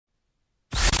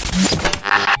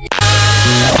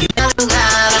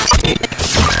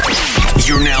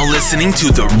You're now listening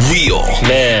to The Real.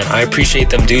 Man, I appreciate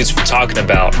them dudes for talking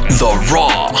about The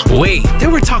Raw. Wait, they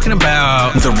were talking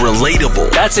about The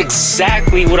Relatable. That's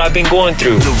exactly what I've been going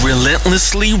through. The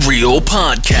Relentlessly Real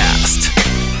Podcast.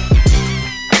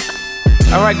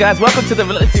 All right, guys, welcome to the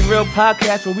Relentlessly Real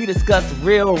Podcast, where we discuss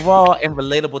real, raw, and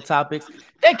relatable topics.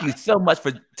 Thank you so much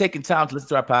for taking time to listen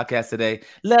to our podcast today.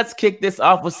 Let's kick this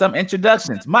off with some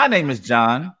introductions. My name is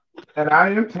John. And I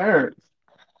am Terrence.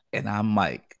 And I'm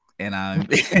Mike. And I'm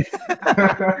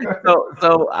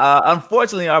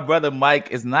unfortunately, our brother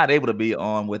Mike is not able to be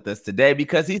on with us today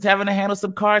because he's having to handle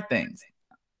some car things.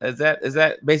 Is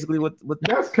that basically what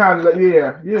that's kind of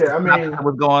yeah. I mean,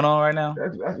 what's going on right now?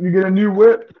 You get a new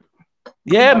whip.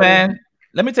 Yeah, man.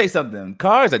 Let me tell you something.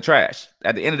 Cars are trash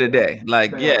at the end of the day.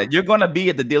 Like, yeah, you're gonna be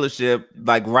at the dealership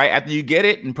like right after you get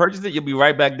it and purchase it. You'll be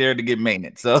right back there to get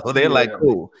maintenance. So they're like,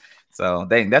 cool. So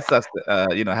dang, that sucks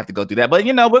to have to go through that. But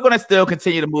we're gonna still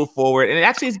continue to move forward. And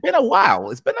actually, it's been a while.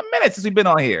 It's been a minute since we've been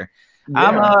on here.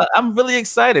 Yeah. I'm really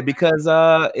excited because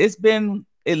it's been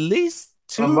at least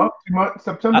two months,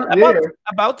 September.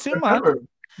 About 2 months.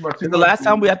 The last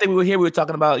time I think we were here, we were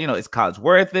talking about, is college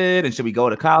worth it? And should we go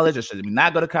to college or should we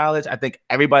not go to college? I think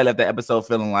everybody left the episode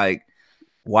feeling like,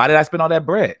 why did I spend all that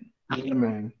bread? Yeah,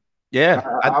 man. Yeah.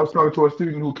 I was talking to a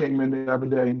student who came in the other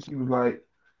day and she was like,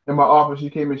 in my office, she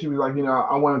came in, she was like,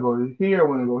 I want to go here, I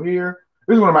want to go here.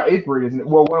 This is one of my eighth graders,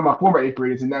 one of my former eighth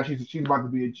graders, and now she's about to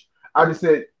be I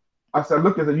said,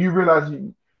 look, you realize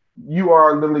you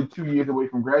are literally 2 years away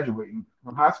from graduating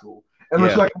from high school. And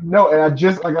she's like, no, and I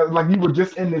just like you were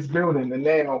just in this building, and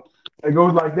now it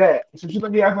goes like that. So she's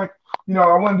like, yeah, I was like,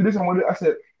 I want to do this. I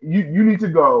said, you need to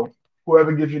go.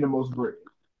 Whoever gives you the most bread.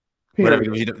 Whatever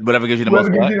gives you the most.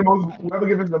 Whoever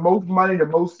gives us the most money, the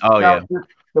most.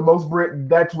 The most bread.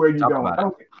 That's where you're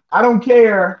going. I don't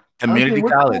care. Community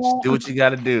college. Do what you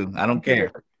got to do. I don't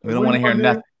care. We don't want to hear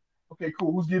nothing. Okay,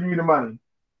 cool. Who's giving you the money?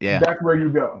 Yeah, that's where you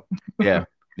go. Yeah.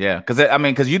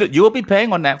 Because you will be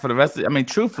paying on that for the rest of.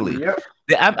 Truthfully,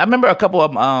 I remember a couple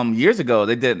of years ago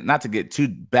they did, not to get too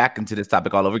back into this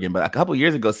topic all over again, but a couple of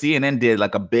years ago CNN did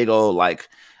like a big old like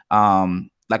a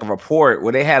report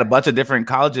where they had a bunch of different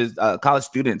college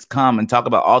students come and talk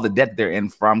about all the debt they're in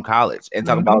from college and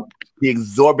talk about the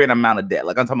exorbitant amount of debt.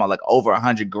 Like I'm talking about like over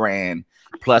 $100,000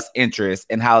 plus interest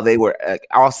and how they were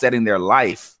offsetting their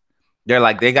life. They're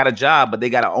like, they got a job, but they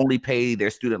got to only pay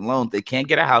their student loans. They can't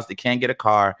get a house. They can't get a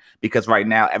car because right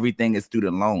now everything is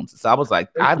student loans. So I was like,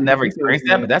 I've never experienced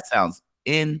that, but that sounds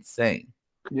insane.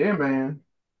 Yeah, man.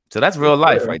 So that's real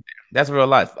life right there. That's real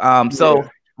life. So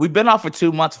we've been off for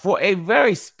 2 months for a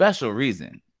very special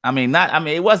reason.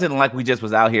 It wasn't like we just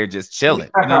was out here just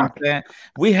chilling. You know what I'm saying?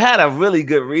 We had a really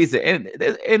good reason,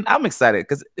 and I'm excited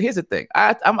because here's the thing.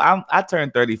 I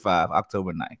turned 35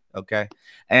 October 9th. Okay,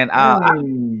 and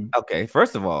okay.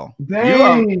 First of all,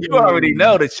 you already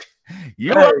know that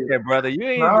you're up there, brother. You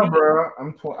ain't. No, bro.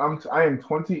 I am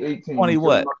 2018. 20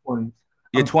 what?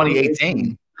 You're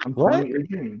 2018. I'm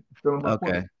 2018.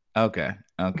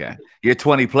 Okay. You're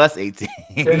 20 plus 18.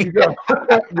 There you go.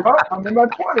 Well, I'm in my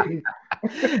 20s.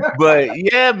 But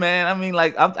yeah, man.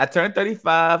 I turned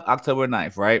 35 October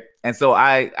 9th, right? And so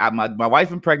my wife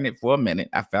been pregnant for a minute.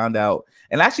 I found out,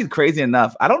 and actually, crazy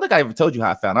enough, I don't think I ever told you how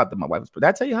I found out that my wife was. Did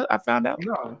I tell you how I found out?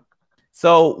 No.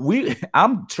 So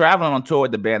I'm traveling on tour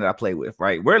with the band that I play with,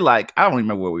 right? We're like, I don't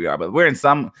remember where we are, but we're in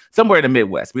somewhere in the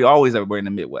Midwest. We're in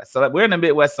the Midwest. So we're in the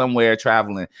Midwest somewhere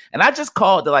traveling. And I just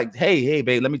called to like, hey,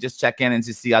 babe, let me just check in and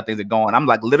just see how things are going. I'm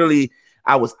like, literally,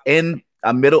 I was in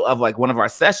the middle of like one of our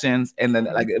sessions. And then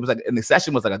it was like, and the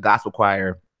session was like a gospel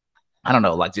choir. I don't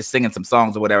know, like just singing some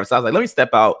songs or whatever. So I was like, let me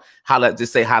step out,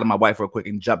 just say hi to my wife real quick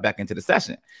and jump back into the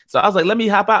session. So I was like, let me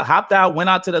hopped out, went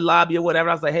out to the lobby or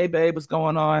whatever. I was like, hey, babe, what's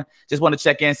going on? Just want to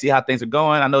check in, see how things are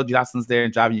going. I know Jocelyn's there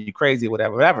and driving you crazy,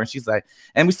 whatever. And she's like,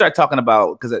 and we started talking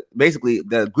about, because basically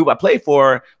the group I play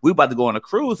for, we were about to go on a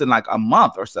cruise in like a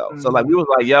month or so. So like, we was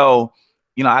like, yo,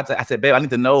 I said, babe, I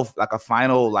need to know like a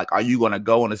final, like, are you going to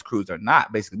go on this cruise or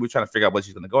not? Basically, we're trying to figure out what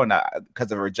she's going to go or not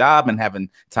because of her job and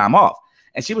having time off.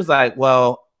 And she was like,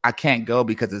 well, I can't go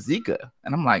because of Zika.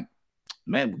 And I'm like,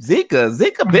 man, Zika,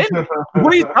 bitch.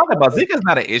 What are you talking about? Zika's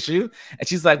not an issue. And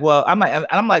she's like, well, I'm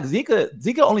like,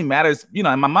 Zika only matters,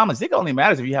 and my mama, Zika only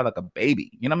matters if you have like a baby.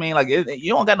 You know what I mean? Like,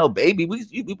 you don't got no baby.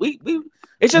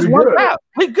 It's just worked out.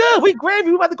 We good. We gravy.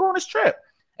 We about to go on this trip.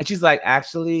 And she's like,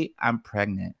 actually, I'm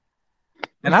pregnant.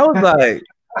 And I was like,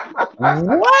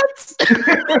 what?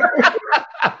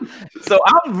 So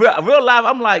I'm real live.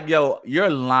 I'm like, yo, you're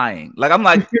lying. Like, I'm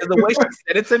like, the way she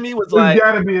said it to me was like, it's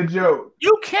gotta be a joke.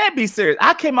 You can't be serious.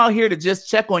 I came out here to just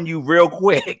check on you real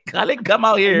quick. I didn't come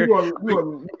out here.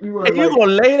 You And you're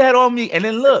gonna lay that on me, and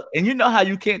then look, and you know how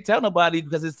you can't tell nobody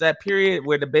because it's that period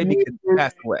where the baby could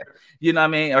pass away. You know what I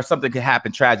mean? Or something could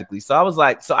happen tragically. So I was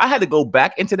like, so I had to go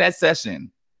back into that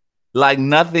session like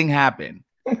nothing happened.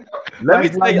 Let me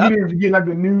tell you, you didn't get like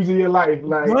the news of your life,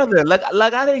 like brother.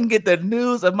 Like I didn't get the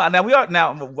news of my. Now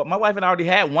my wife and I already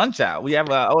had one child. We have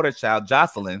an older child,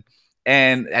 Jocelyn,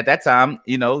 and at that time,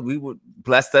 you know, we were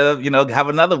blessed to, you know, have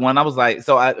another one. I was like,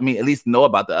 so I mean, at least know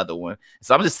about the other one.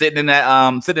 So I'm just sitting in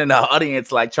that, sitting in the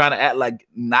audience, like trying to act like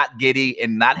not giddy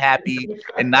and not happy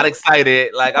and not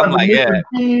excited. Like I'm like, yeah,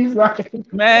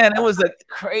 man, it was a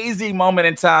crazy moment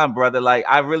in time, brother. Like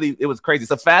it was crazy.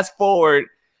 So fast forward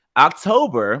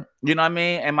October, you know what I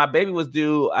mean? And my baby was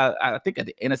due, I think at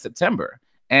the end of September.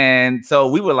 And so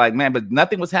we were like, man, but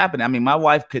nothing was happening. I mean, my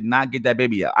wife could not get that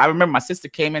baby out. I remember my sister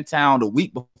came in town the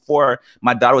week before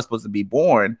my daughter was supposed to be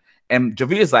born. And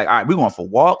Javita's like, all right, we're going for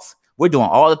walks. We're doing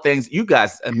all the things you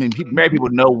guys, I mean, married people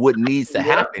know what needs to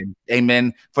happen,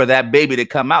 amen, for that baby to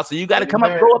come out. So you got to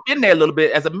go up in there a little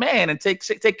bit as a man and take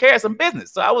care of some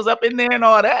business. So I was up in there and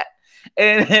all that.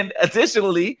 And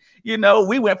additionally, you know,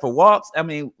 we went for walks. I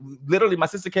mean, literally, my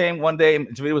sister came one day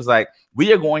and Javita was like,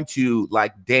 we are going to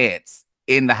like dance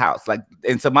in the house. Like,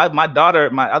 and so my other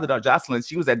daughter, Jocelyn,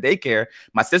 she was at daycare.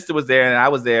 My sister was there and I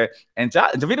was there and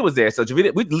Javita was there. So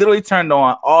Javita, we literally turned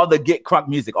on all the Get Crunk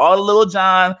music, all the Lil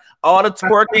Jon, all the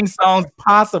twerking songs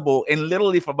possible. And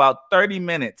literally for about 30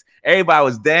 minutes, everybody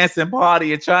was dancing,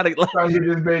 partying, trying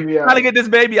to get this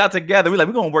baby out together. We're like,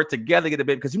 we're going to work together to get the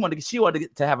baby because she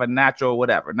wanted to have a natural,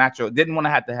 didn't want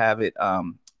to have it,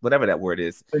 whatever that word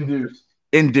is.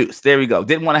 Induced. There we go.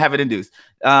 Didn't want to have it induced.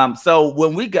 So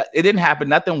when it didn't happen.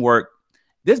 Nothing worked.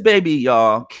 This baby,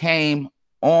 y'all, came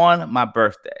on my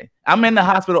birthday. I'm in the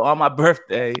hospital on my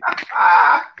birthday.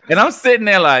 And I'm sitting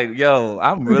there like, yo,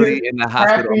 I'm really in the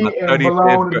hospital on my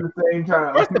 35th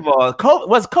birthday. First of all,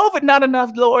 was COVID not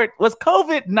enough, Lord? Was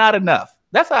COVID not enough?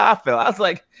 That's how I felt. I was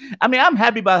like, I mean, I'm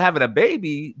happy about having a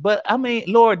baby, but I mean,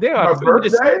 Lord, there are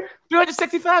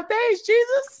 365 days,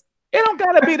 Jesus. It don't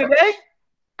gotta be today.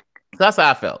 That's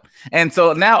how I felt. And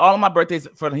so now all of my birthdays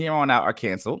from here on out are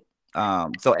canceled.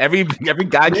 So every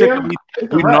guy trip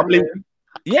we normally,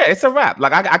 yeah, it's a wrap.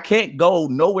 Like I can't go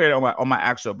nowhere on my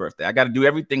actual birthday. I got to do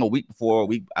everything a week before,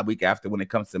 a week after when it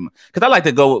comes to,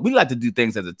 because we like to do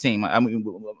things as a team. I mean,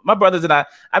 my brothers and I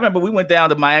remember we went down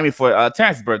to Miami for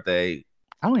Terrence's birthday.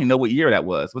 I don't even know what year that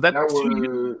was. Was that?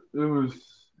 It was.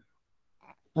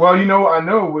 Well, you know, I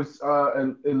know it was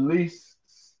at least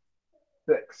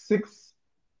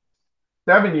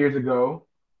 7 years ago.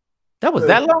 That was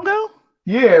that long ago?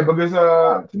 Yeah, because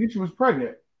Tanisha was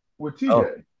pregnant with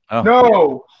TJ. Oh,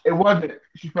 no, it wasn't.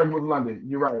 She's pregnant with London.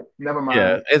 You're right. Never mind.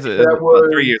 Yeah, it was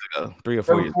 3 years ago. 3 or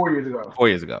 4 years. 4 years ago. 4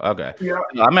 years ago. Okay. Yeah.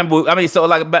 I remember. I mean, so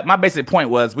like, my basic point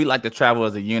was we like to travel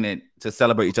as a unit to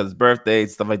celebrate each other's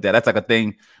birthdays, stuff like that. That's like a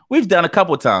thing we've done a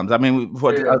couple of times. I mean,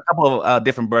 for a couple of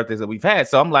different birthdays that we've had.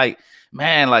 So I'm like,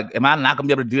 man, like, am I not gonna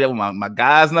be able to do that with my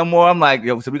guys no more? I'm like,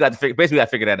 yo, so we got to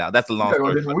figure that out. That's a long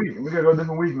story. We gotta go a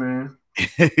different week, man.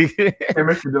 Can't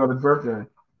miss your daughter's birthday.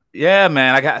 Yeah,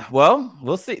 man.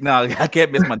 We'll see. No, I can't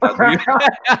miss my daughter.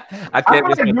 I can't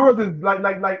miss yours is like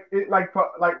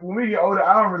when we get older,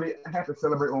 I don't really have to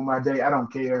celebrate on my day. I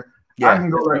don't care. Yeah, I can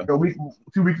go like a week,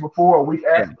 2 weeks before, a week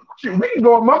after. Yeah. We can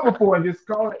go a month before and just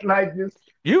call it like this.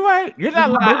 You're right. You're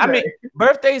not lying. I mean,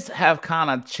 birthdays have kind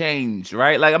of changed,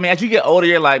 right? Like, I mean, as you get older,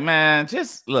 you're like, man,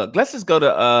 just look, let's just go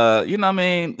to you know what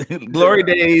I mean, Glory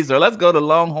Days, or let's go to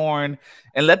Longhorn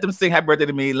and let them sing happy birthday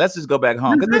to me. Let's just go back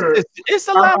home. Because it's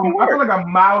a lot of work. I feel like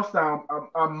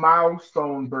a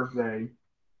milestone birthday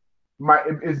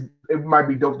it might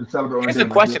be dope to celebrate. Here's the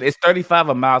question: is 35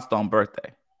 a milestone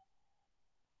birthday?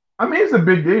 I mean, it's a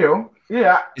big deal.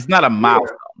 Yeah, it's not a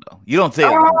milestone though. You don't say. I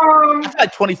feel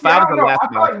like 25 is the last. I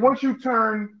feel like once you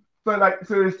turn, so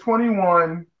it's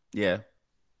 21. Yeah.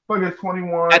 I think it's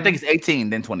 21. I think it's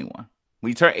 18, then 21. When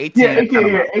you turn 18.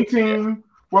 Yeah, 18.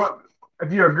 Well,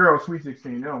 if you're a girl, sweet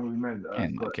 16, they don't really matter. I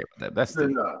don't care about that. That's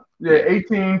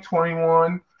 18,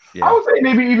 21. Yeah. I would say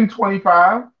maybe even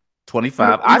 25.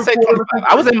 25. I say 25.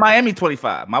 I was in Miami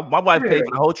 25. My wife paid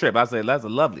for the whole trip. I said, that's a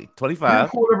lovely 25. A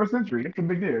quarter of a century. It's a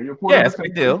big deal. It's a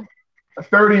big deal.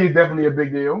 30 is definitely a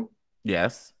big deal.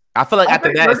 Yes. I feel like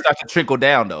after that, it starts to trickle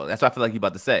down, though. That's what I feel like you're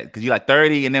about to say. Because you're like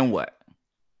 30 and then what?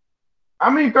 I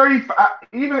mean, 35.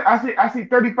 Even I see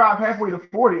 35 halfway to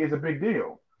 40 is a big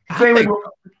deal. Same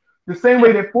The same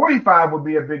way that 45 would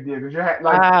be a big deal because you're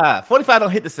like 45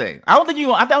 don't hit the same. I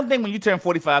don't think when you turn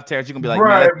 45, Terrence, you're gonna be like,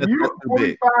 bro, man, you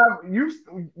 45, you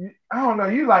I don't know,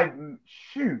 you like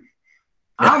shoot.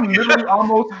 I'm literally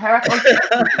almost half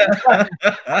a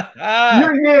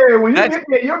yeah, when you hit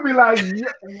that, you'll be like,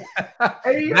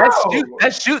 hey, yo.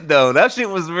 That shoot though. That shit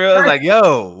was real. I was like,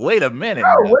 yo, wait a minute.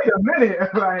 Yo, wait a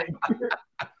minute. Like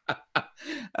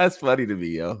that's funny to me,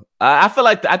 yo. I feel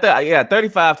like I thought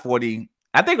 35, 40.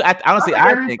 I think honestly,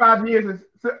 every think 5 years is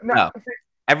no.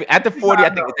 At the 40, I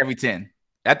think it's every 10.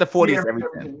 At the 40 is every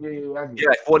 10. Yeah,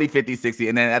 like 40, 50, 60.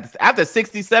 And then after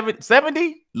 60,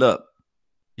 70, look,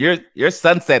 you're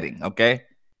sunsetting, okay?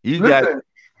 You got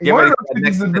get ready for the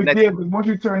next deal, because once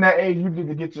you turn that age, you get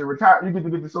to get your you get to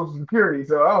get the Social Security.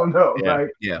 So I don't know.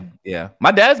 Yeah.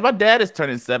 My dad is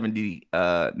turning 70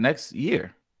 next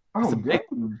year. Oh,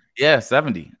 yeah,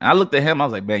 70. And I looked at him, I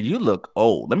was like, man, you look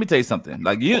old. Let me tell you something.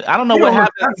 Like I don't know what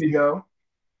happened. 70,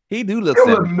 he do look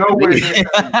 70. Look nowhere near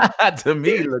 70. To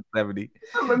me, he looks 70.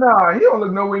 No, he don't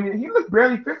look nowhere near. He looks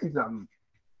barely 50 something.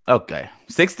 Okay.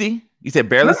 60? You said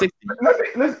barely 60?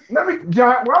 Let me,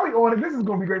 John, while we on it, this is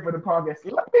gonna be great for the podcast.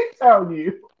 Let me tell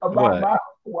you about my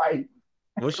wife.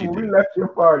 What she we left your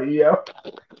party, yo.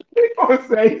 You gonna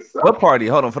say something. What party?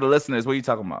 Hold on, for the listeners, what are you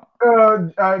talking about?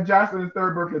 Jocelyn's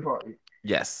 3rd birthday party.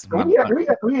 Yes. We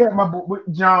had my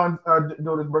John's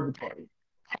daughter's birthday party.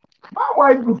 My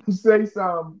wife gonna say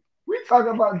something. We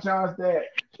talking about John's dad.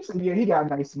 She said, "Yeah, he got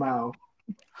a nice smile."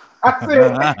 I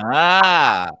said,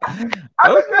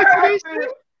 I said,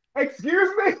 "Excuse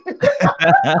me."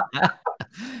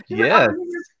 Yes.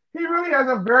 He really has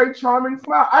a very charming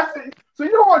smile. I said, "So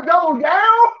you want to double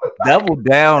down?" Double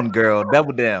down, girl.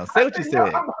 Double down. Say what you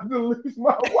said. I'm about to lose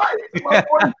my wife. My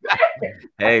boy's dad.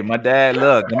 Hey, my dad.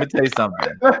 Look, let me tell you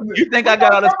something. You think I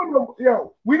got all this?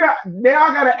 Yo, we got now.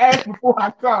 I gotta ask before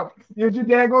I come. Is your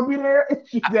dad gonna be there?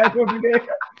 Is your dad gonna be there?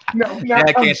 No,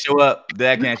 Dad can't show up.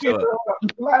 Dad can't show up.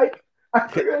 Like I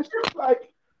said, she was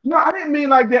like, "No, I didn't mean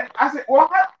like that." I said,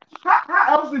 "Well,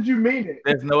 how else did you mean it?"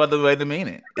 There's no other way to mean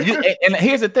it. And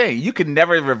here's the thing: you can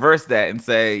never reverse that and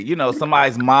say,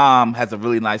 somebody's mom has a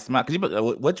really nice smile.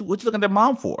 Because what you looking at their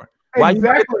mom for? Why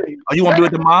exactly? Are you want to be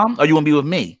with the mom, or you want to be with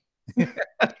me?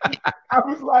 I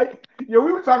was like, we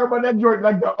were talking about that joint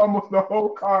like almost the whole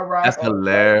car ride. That's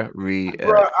hilarious.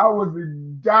 Bro, I was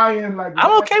dying. Like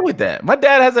I'm okay with that. My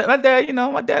dad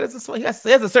is he has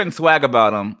a certain swag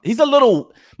about him.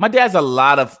 My dad has a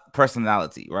lot of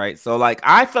personality, right? So like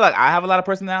I feel like I have a lot of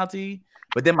personality,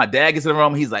 but then my dad gets in the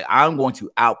room, he's like, I'm going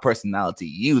to out personality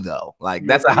you though. Like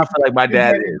that's how I feel like my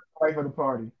dad is. Life of the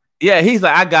party. Yeah, he's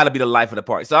like, I gotta be the life of the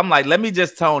party. So I'm like, let me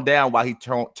just tone down while he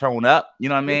tone up. You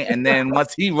know what I mean? And then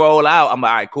once he roll out, I'm like,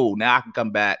 all right, cool. Now I can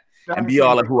come back and be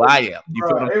all of who I am. You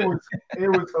feel what I'm saying? It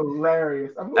was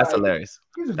hilarious. That's hilarious.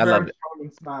 I love it.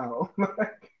 Smile.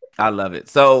 I love it.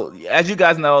 So as you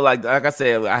guys know, like I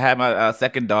said, I have my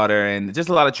second daughter, and just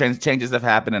a lot of changes have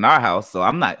happened in our house. So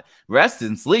I'm not rest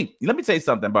and sleep. Let me tell you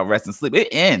something about rest and sleep. It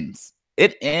ends.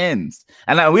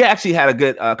 And we actually had a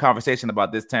good conversation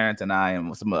about this, Terrence and I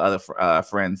and some other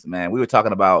friends, man. We were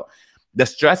talking about the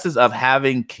stresses of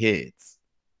having kids.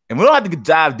 And we don't have to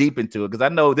dive deep into it because I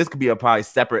know this could be a probably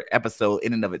separate episode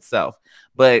in and of itself.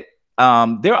 But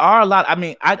there are a lot. I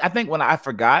mean, I think when I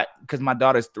forgot, because my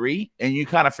daughter's 3, and you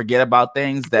kind of forget about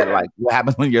things that like what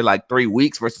happens when you're like 3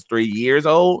 weeks versus 3 years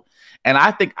old. And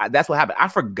I think that's what happened. I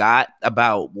forgot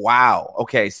about, wow,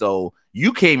 okay, so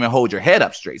you can't even hold your head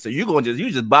up straight. So you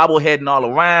just bobbleheading all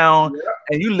around,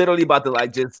 and you literally about to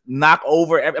like just knock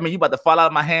over. I mean, you about to fall out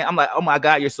of my hand. I'm like, oh my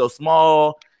God, you're so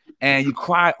small, and you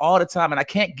cry all the time, and I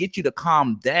can't get you to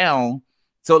calm down.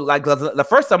 So like the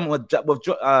first time with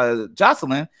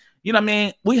Jocelyn, you know what I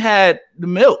mean, we had the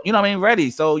milk, you know what I mean, ready.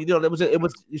 So she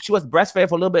was breastfed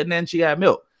for a little bit, and then she had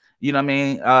milk, you know what I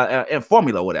mean, and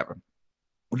formula, whatever.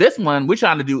 This one, we're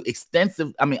trying to do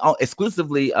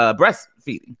exclusively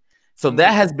breastfeeding. So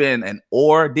that has been an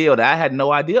ordeal that I had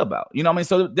no idea about. You know what I mean?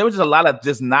 So there was just a lot of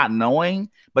just not knowing,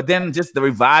 but then just the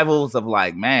revivals of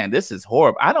like, man, this is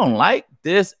horrible. I don't like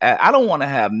this. I don't want to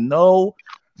have no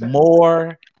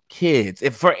more kids.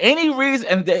 If for any reason,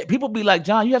 and people be like,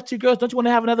 John, you have 2 girls. Don't you want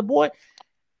to have another boy?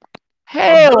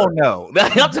 Hell no.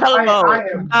 I'm talking about. I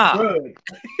am good.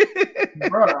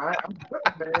 Bro, I'm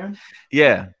good, man.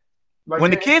 Yeah. Like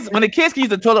when the kids can use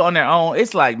the toilet on their own,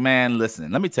 it's like, man,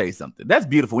 listen, let me tell you something. That's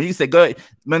beautiful. When you say go,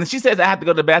 when she says I have to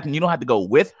go to the bathroom, you don't have to go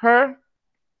with her.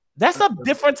 That's a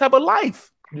different type of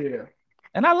life. Yeah.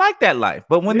 And I like that life.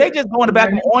 But when they just go in the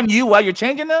bathroom on you while you're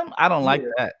changing them, I don't like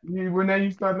that. When then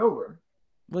you start over.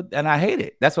 And I hate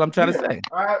it. That's what I'm trying to say.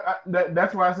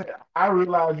 That's why I say I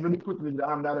realized really quickly that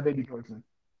I'm not a baby person.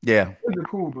 Yeah, Kids are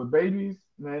cool, but babies,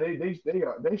 man,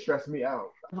 they stress me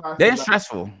out. That's why I they're say, like,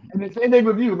 stressful. and the same thing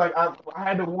with you. Like I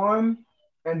had the one,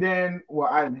 and then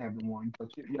I didn't have the one, but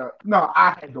yeah, no,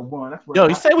 I had the one. That's what Yo,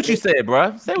 you say what you said,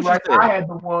 bro. Say what right. you said. I had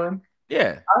the one.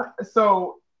 Yeah,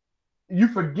 So you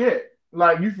forget,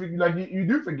 like you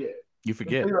do forget. you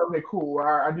forget. You're like, okay, cool.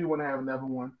 I do want to have another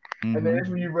one, and then that's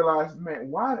when you realize, man,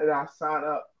 why did I sign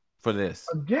up for this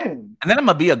again? And then I'm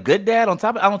gonna be a good dad on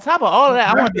top of all of that.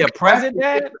 I want to be a present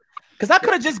dad. Because I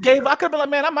could have just I could have been like,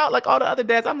 man, I'm out like all the other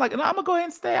dads. I'm like, no, I'm gonna go ahead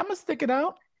and stay. I'm gonna stick it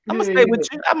out. I'm gonna stay with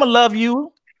you. I'm gonna love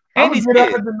you. I'm gonna get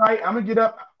up at the night. I'm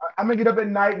gonna get up at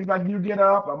night. It's like, you get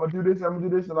up. I'm gonna do this. I'm gonna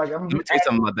do this. And like, I'm gonna Let me tell you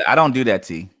something about that. I don't do that,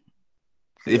 T.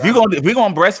 If we're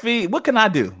gonna breastfeed, what can I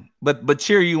do? But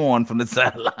cheer you on from the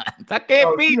sidelines. I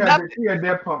can't feed nothing. She had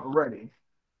that pump ready.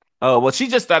 Oh, well, she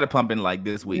just started pumping like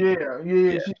this week.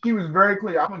 Yeah. She was very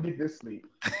clear. I'm gonna get this sleep.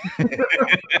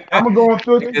 I'm gonna go and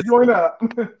fill this joint up.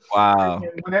 Wow.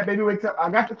 And when that baby wakes up, I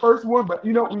got the first one, but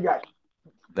we got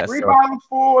That's 3 bottles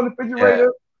full in the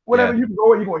refrigerator. Whatever, you can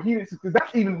go and you're gonna heat it, because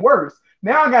that's even worse.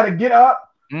 Now I gotta get up.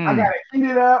 I gotta heat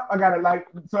it up. I gotta I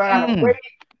gotta wait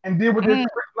and deal with this.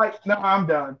 Like, no, I'm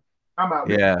done. I'm out.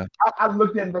 Yeah. I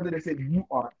looked at brother and said, "You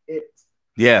are it."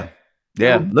 Yeah.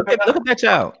 Look at that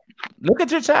child. Look at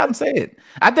your child and say it.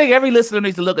 I think every listener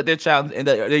needs to look at their child and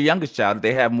their youngest child, if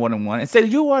they have more than one, and say,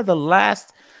 you are the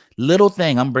last little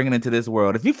thing I'm bringing into this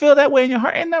world. If you feel that way in your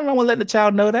heart, ain't nothing wrong with letting the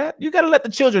child know that. You got to let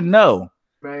the children know.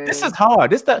 Man. This is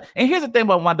hard. And here's the thing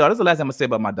about my daughter. This is the last thing I'm gonna say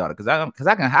about my daughter, because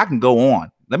I can go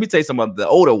on. Let me tell you something about the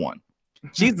older one.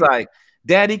 She's like,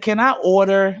 Daddy, can I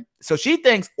order? So she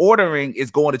thinks ordering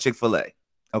is going to Chick-fil-A.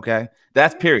 Okay,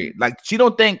 that's period. Like, she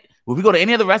don't think, if we go to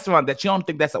any other restaurant, that she don't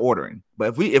think that's ordering.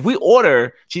 But if we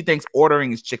order, she thinks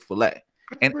ordering is Chick-fil-A.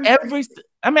 And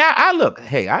I look,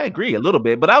 hey, I agree a little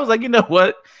bit, but I was like, you know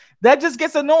what? That just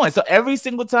gets annoying. So every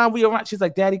single time we around, she's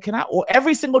like, Daddy, can I order?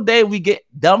 Every single day we get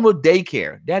done with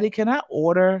daycare, Daddy, can I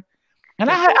order? And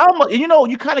I almost,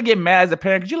 you kind of get mad as a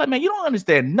parent, because you're like, man, you don't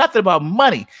understand nothing about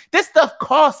money. This stuff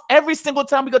costs every single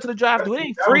time we go to the drive-thru. It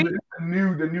ain't free.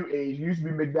 The new age. It used to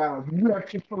be McDonald's. You have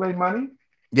Chick-fil-A money.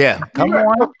 Yeah, come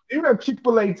on. You have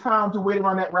Chick-fil-A time to wait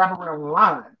around that wraparound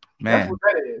line. Man, that's what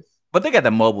that is. But they got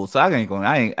the mobile, so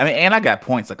and I got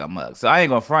points like a mug, so I ain't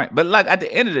gonna front. But like, at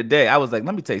the end of the day, I was like,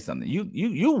 let me tell you something.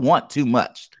 You want too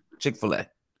much Chick-fil-A.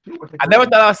 I never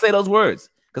thought I'd say those words,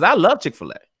 because I love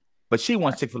Chick-fil-A, but she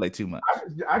wants Chick-fil-A too much.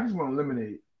 I just want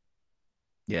lemonade.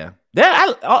 Yeah.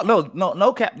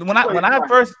 No cap.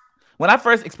 When I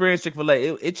first experienced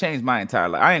Chick-fil-A, it changed my entire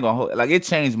life. I ain't gonna hold, like, it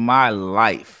changed my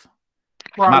life.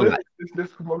 This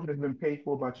promotion has been paid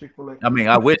for by Chick-fil-A. I mean,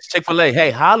 I wish Chick-fil-A,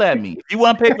 hey, holla at me. If you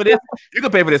want to pay for this, you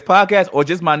can pay for this podcast or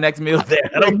just my next meal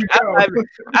there. I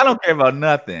don't care about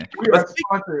nothing. We are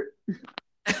sponsored.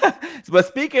 But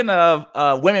speaking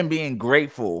of women being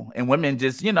grateful and women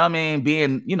just,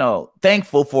 being,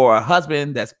 thankful for a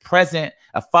husband that's present,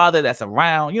 a father that's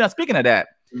around, speaking of that,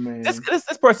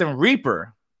 this person,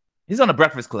 Reaper, he's on the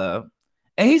Breakfast Club,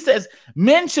 and he says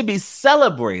men should be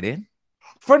celebrated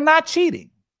for not cheating.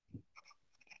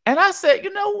 And I said,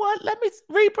 you know what?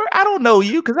 Reaper, I don't know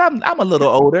you, because I'm a little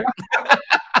older.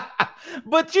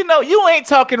 But you ain't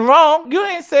talking wrong. You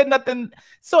ain't said nothing.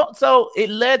 So it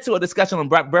led to a discussion on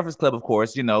Breakfast Club, of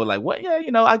course, like, what? Yeah,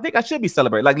 I think I should be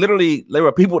celebrated. Like, literally, there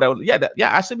were people that were,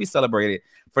 I should be celebrated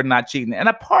for not cheating. And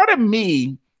a part of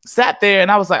me sat there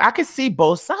and I was like, I can see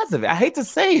both sides of it. I hate to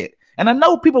say it. And I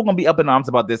know people are going to be up in arms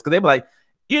about this, because they be like,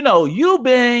 you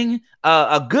being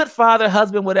a good father,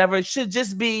 husband, whatever, it should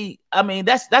just be,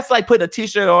 that's like putting a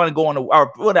t-shirt on and going to,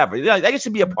 or whatever. Like, it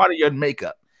should be a part of your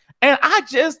makeup. And I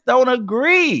just don't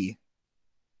agree.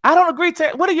 I don't agree.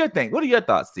 What do you think? What are your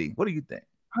thoughts, T? What do you think?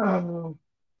 I'm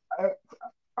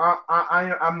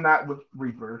not with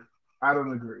Reaper. I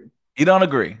don't agree. You don't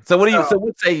agree. So what do you? So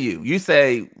what say you? You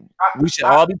say we should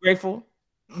all be grateful?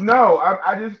 No,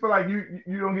 I just feel like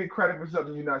you don't get credit for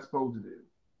something you're not supposed to do.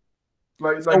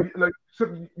 Like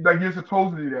you're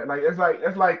supposed to do that. Like it's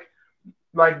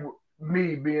like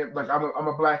me being like, I'm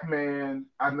a black man.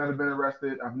 I've never been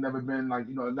arrested. I've never been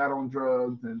not on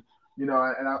drugs, and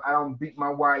I don't beat my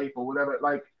wife or whatever.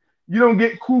 Like, you don't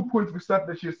get cool points for stuff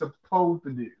that you're supposed to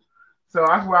do. So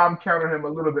that's why I'm countering him a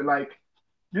little bit. Like,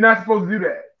 you're not supposed to do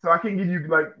that. So I can't give you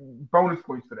like bonus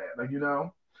points for that. Like,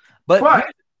 But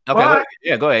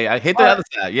yeah, go ahead. I hit the other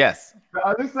side. Yes. The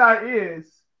other side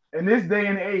is, in this day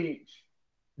and age,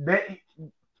 that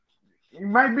he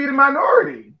might be the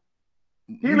minority.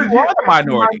 You are the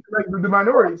minority. The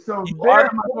minority. So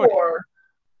they're more,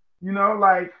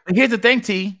 like. Here's the thing,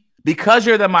 T. Because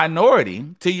you're the minority,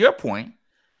 to your point,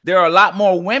 there are a lot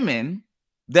more women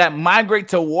that migrate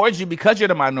towards you because you're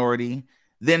the minority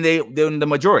than the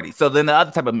majority. So then the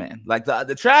other type of men, like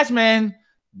the trash men,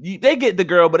 they get the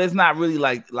girl, but it's not really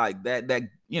like that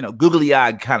googly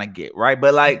eyed kind of get, right?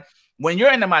 But like when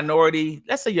you're in the minority,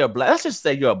 let's just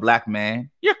say you're a black man,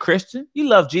 you're Christian, you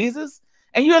love Jesus,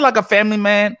 and you're like a family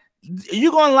man.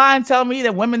 You gonna lie and tell me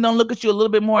that women don't look at you a little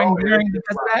bit more endearing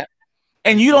because of that?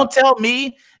 And you don't tell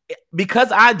me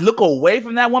because I look away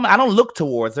from that woman, I don't look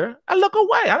towards her. I look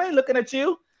away. I ain't looking at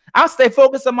you. I'll stay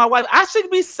focused on my wife. I should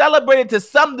be celebrated to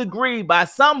some degree by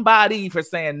somebody for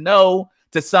saying no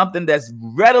to something that's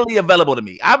readily available to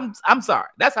me. I'm sorry.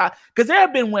 That's how, because there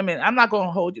have been women, I'm not going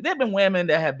to hold you. There have been women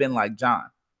that have been like, John,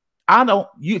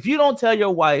 if you don't tell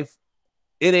your wife,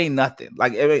 it ain't nothing.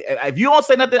 Like if you don't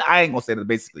say nothing, I ain't gonna say that.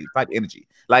 Basically, type energy.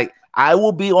 Like I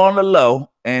will be on the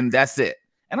low, and that's it.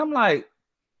 And I'm like,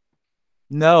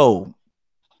 no.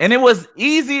 And it was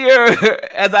easier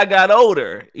as I got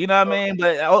older. You know what I mean?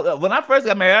 But when I first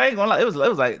got married, I ain't gonna lie. It was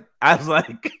like I was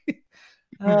like,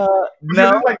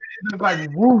 no, it's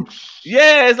like whoosh.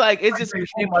 Yeah, it's like it just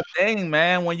became a thing,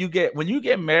 man. When you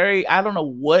get married, I don't know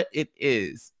what it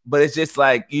is, but it's just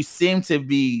like you seem to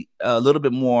be a little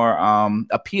bit more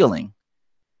appealing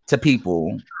to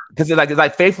people because it's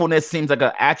like faithfulness seems like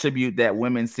an attribute that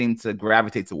women seem to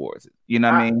gravitate towards it. You know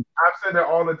what I mean? I've said that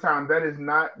all the time. That is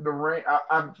not the ring.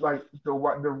 I'm like the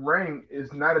ring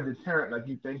is not a deterrent like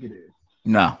you think it is.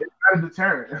 No, it's not a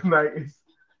deterrent. Like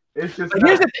it's just.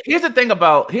 Here's the thing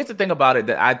about it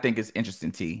that I think is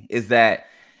interesting. T is that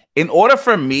in order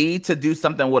for me to do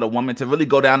something with a woman to really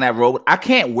go down that road, I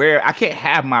can't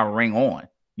have my ring on.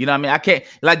 You know what I mean? I can't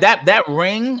like that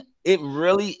ring. It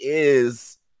really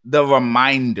is the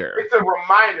reminder. It's a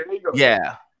reminder.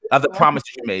 Yeah, of the promise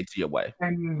you made to your wife.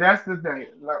 And that's the thing.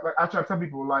 Like I try to tell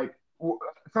people, like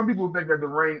some people think that the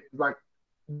ring is like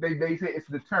they say it's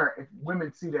a deterrent. If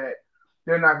women see that,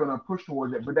 they're not going to push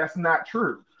towards it. But that's not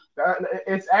true.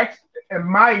 It's actually, in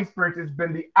my experience, it's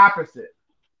been the opposite.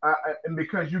 And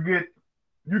because you get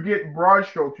broad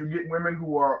strokes, you get women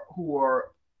who are.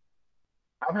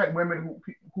 I've had women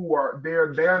who are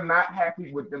they're not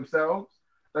happy with themselves,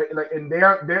 and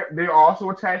they're also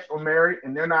attached or married,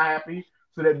 and they're not happy,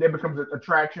 so that there becomes an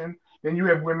attraction. Then you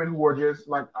have women who are just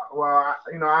like, well,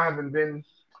 I haven't been,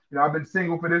 I've been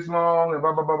single for this long, and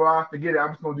blah blah blah blah. Forget it,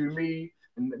 I'm just gonna do me.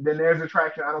 And then there's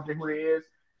attraction. I don't care who it is.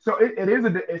 So it's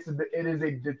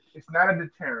not a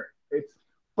deterrent.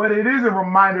 But it is a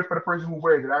reminder for the person who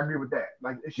wears it. I agree with that.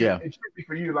 Like it should be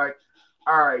for you. Like,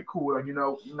 all right, cool. Like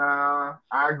nah,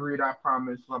 I agreed. I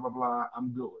promise. Blah blah blah. I'm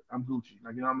good. I'm Gucci.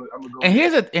 Like I'm gonna go. And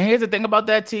here's the thing about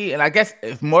that, T. And I guess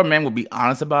if more men would be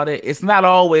honest about it, it's not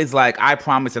always like I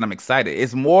promise and I'm excited.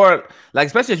 It's more like,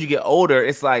 especially as you get older,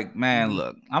 it's like, man,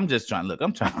 look, I'm trying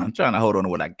to hold on to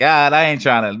what I got. I ain't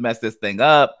trying to mess this thing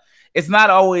up. It's not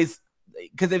always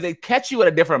because if they catch you at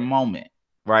a different moment.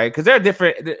 Right, because they're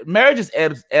different. Marriages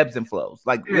ebbs and flows.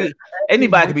 Like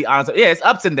anybody can be honest. Yeah, it's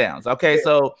ups and downs. Okay,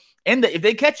 so if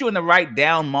they catch you in the right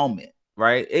down moment,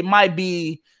 right, it might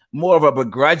be more of a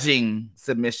begrudging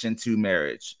submission to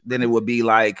marriage than it would be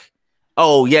like,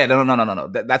 oh yeah, no.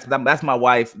 That's my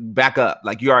wife. Back up,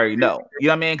 like you already know. You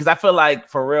know what I mean? Because I feel like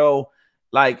for real,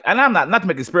 like, and I'm not to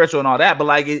make it spiritual and all that, but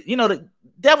like the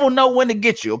devil know when to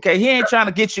get you. Okay, he ain't trying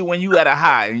to get you when you at a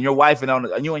high and your wife you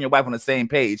and your wife on the same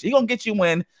page. He gonna get you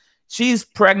when she's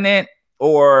pregnant,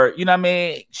 or you know what I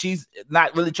mean, she's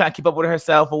not really trying to keep up with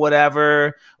herself or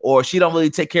whatever, or she don't really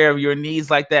take care of your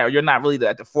needs like that, or you're not really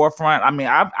at the forefront. I mean,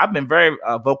 I've been very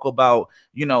vocal about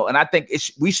and I think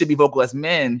we should be vocal as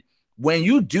men when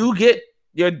you do get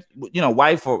your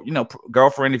wife or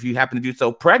girlfriend, if you happen to do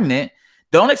so, pregnant.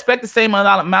 Don't expect the same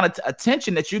amount of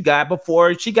attention that you got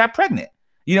before she got pregnant.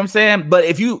 You know what I'm saying? But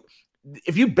if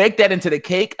you bake that into the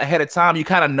cake ahead of time, you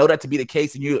kind of know that to be the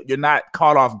case, and you're not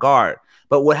caught off guard.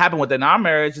 But what happened within our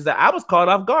marriage is that I was caught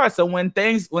off guard. So when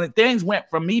things went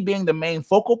from me being the main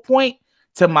focal point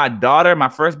to my daughter, my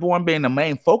firstborn, being the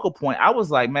main focal point, I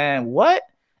was like, man, what?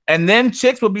 And then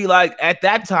chicks would be like, at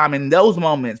that time, in those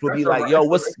moments, would be like, yo,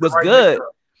 what's good?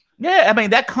 Yeah, I mean,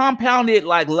 that compounded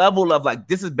like level of like,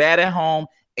 this is bad at home,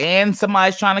 and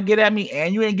somebody's trying to get at me,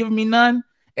 and you ain't giving me none.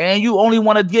 And you only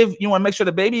want to make sure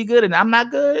the baby good, and I'm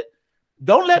not good.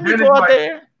 Don't let me go out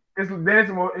there. It's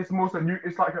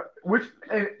like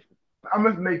I'm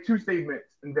gonna make two statements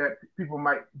that people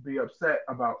might be upset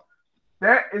about.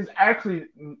 That is actually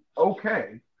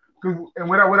okay, and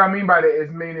what I mean by that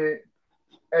is meaning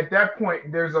at that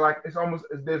point there's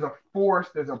a force,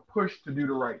 there's a push to do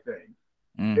the right thing.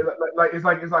 It's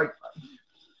like,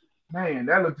 man,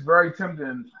 that looks very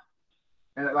tempting.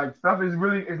 And like stuff is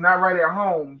not right at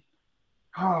home.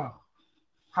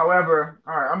 However,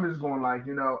 all right, I'm just going like,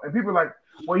 and people are like,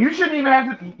 well, you shouldn't even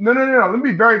have to. No. Let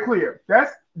me be very clear.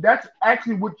 That's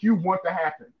actually what you want to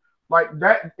happen. Like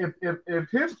that, if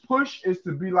his push is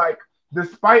to be like,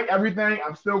 despite everything,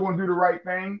 I'm still going to do the right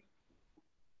thing.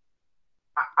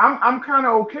 I'm kind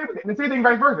of okay with it. And the same thing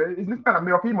vice versa. It's just kind of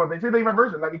male female thing. Same thing vice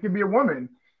versa. Like it could be a woman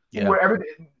where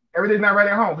everything's not right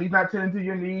at home. He's not tending to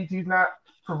your needs. He's not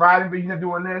providing, but he's not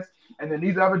doing this. And then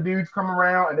these other dudes come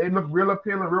around and they look real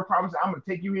appealing, real promising. I'm gonna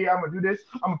take you here. I'm gonna do this.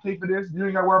 I'm gonna pay for this. You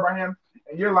ain't gotta worry about him.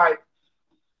 And you're like,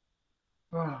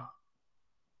 oh,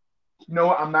 you know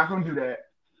what? I'm not gonna do that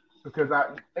because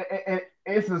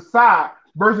it's a side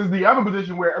versus the other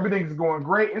position where everything's going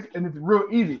great and it's real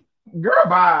easy. Girl,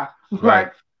 bye. Right.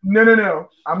 Like, no,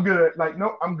 I'm good. Like,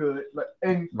 no, I'm good. Like,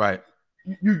 and right.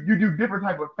 You do different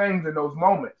type of things in those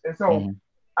moments. And so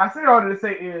I say all to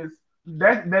say is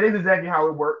that is exactly how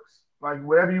it works. Like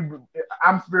whatever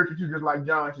I'm spiritual too, just like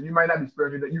John. So you might not be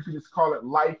spiritual. That you could just call it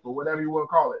life or whatever you want to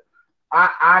call it.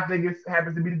 I think it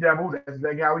happens to be the devil. That's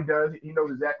exactly how he does. He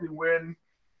knows exactly when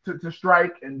to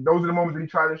strike, and those are the moments that he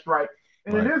tries to strike.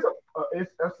 And it is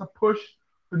it's a push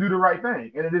to do the right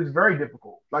thing, and it is very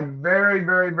difficult, like very,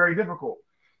 very, very difficult.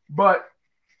 But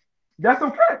that's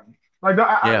okay. Like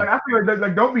I feel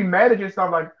like don't be mad at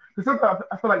yourself. Like because sometimes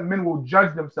I feel like men will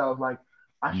judge themselves. Like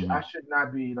I should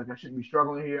not be like I shouldn't be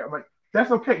struggling here. I'm like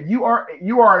that's okay. You are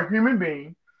a human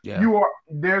being. Yeah.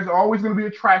 There's always going to be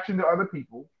attraction to other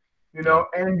people,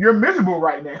 and you're miserable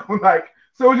right now. Like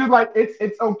so, it's just like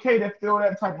it's okay to feel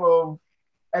that type of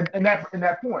in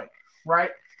that point,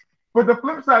 right? But the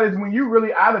flip side is when you're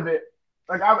really out of it.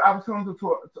 Like I was telling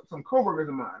to some coworkers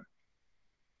of mine,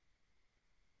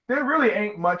 there really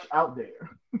ain't much out there.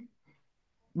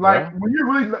 Like when you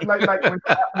really like when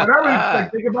I really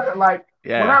think about it, like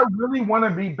when I really want to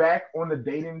be back on the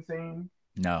dating scene.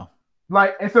 No.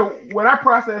 Like and so when I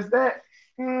process that,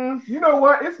 you know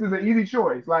what? It's an easy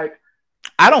choice. Like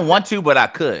I don't want to, but I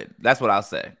could. That's what I'll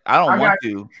say. I don't want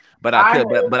to, but I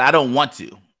could. But I don't want to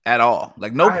at all.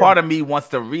 Like no part of me wants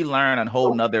to relearn a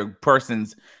whole nother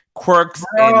person's quirks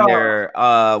and their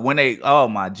when they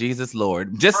my Jesus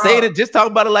Lord. Just say it, just talk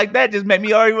about it like that. Just make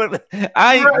me argue.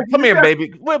 Come here,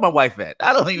 baby. Where my wife at?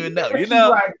 I don't even know.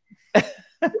 Like,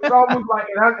 it's almost like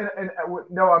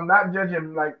no, I'm not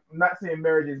judging. Like I'm not saying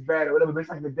marriage is bad or whatever. But it's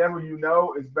like the devil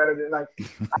is better than like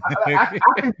I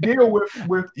can deal with.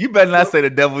 You better not say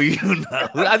the devil you know.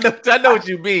 I know what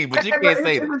you mean, but you can't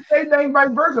say it. It's the same thing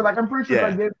vice versa. Like I'm pretty sure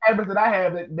like there's habits that I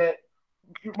have that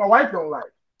my wife don't like.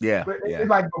 Yeah, but it's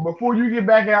like before you get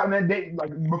back out on that date,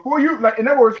 like before you like in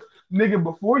other words, nigga,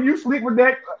 before you sleep with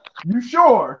that, you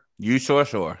sure? You sure?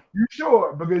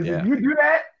 Because if you do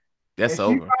that, that's and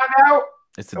over. She find out,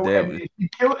 it's a devil. She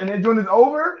killed, and that joint is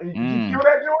over, and you kill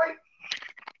that joint.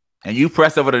 And you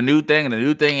press over the new thing, and the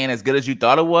new thing ain't as good as you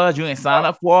thought it was. You ain't signed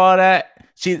up for all that.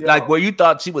 Like where you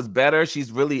thought she was better,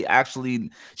 she's really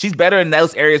she's better in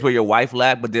those areas where your wife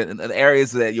lacked, but the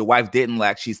areas that your wife didn't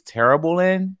lack, she's terrible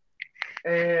in.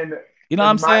 And you know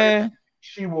what I'm saying?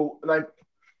 She will like.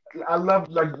 I love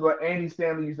like what Andy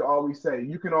Stanley used to always say.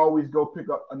 You can always go pick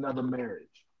up another marriage,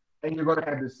 and you're gonna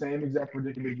have the same exact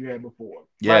predicament you had before.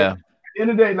 Yeah. Like, at the end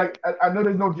of the day, like I know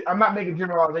there's no. I'm not making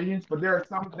generalizations, but there are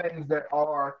some things that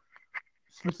are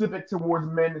specific towards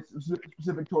men and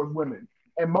specific towards women,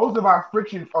 and most of our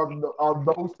frictions are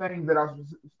those things that are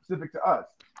specific to us.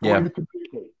 Yeah. To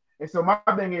communicate. And so my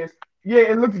thing is,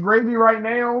 it looks gravy right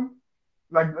now.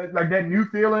 Like that new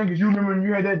feeling, because you remember when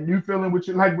you had that new feeling with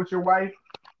your wife,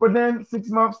 but then 6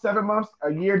 months, 7 months,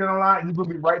 a year down the line, you're gonna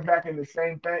be right back in the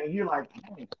same thing, and you're like,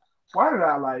 why did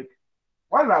I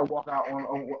walk out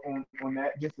on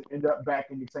that just to end up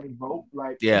back in the same boat?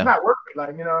 Like, it's not worth it.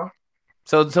 Like,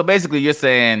 So basically, you're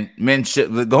saying men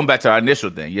should, going back to our initial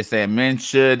thing, you're saying men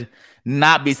should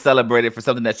not be celebrated for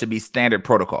something that should be standard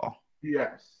protocol.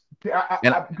 Yes.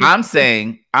 I'm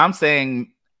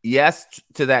saying yes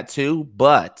to that too,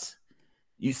 but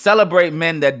you celebrate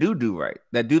men that do right,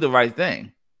 that do the right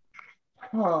thing.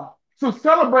 So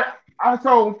celebrate. I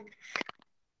don't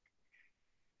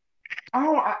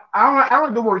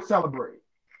like the word celebrate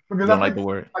because I don't like the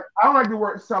word. I don't like the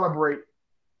word celebrate.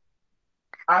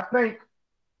 I think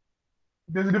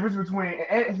there's a difference between,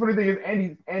 and it's funny thing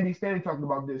is Andy Stanley talked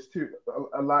about this too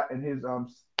a lot in his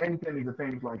Andy Stanley's a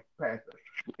famous like pastor.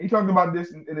 He talked about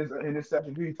this in his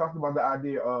session too. He talked about the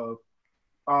idea of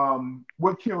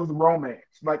what kills romance,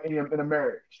 like in a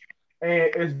marriage,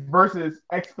 and it's versus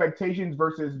expectations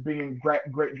versus being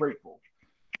grateful.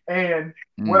 And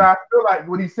what I feel like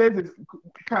what he says is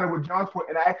kind of what John's point,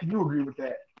 and I actually do agree with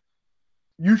that.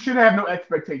 You should have no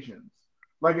expectations.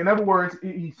 Like in other words,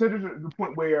 he centers the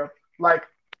point where like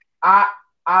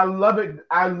I love it.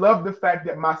 I love the fact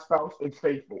that my spouse is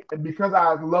faithful, and because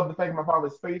I love the fact that my father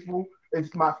is faithful,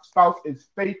 is my spouse is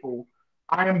faithful.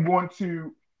 I am going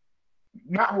to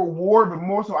not reward, but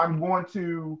more so, I'm going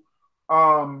to.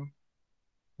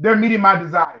 They're meeting my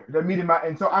desire. They're meeting my,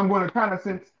 and so I'm going to kind of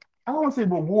sense. I don't want to say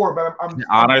reward, but I'm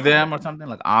honor them or something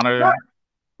like honor. Not,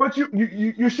 but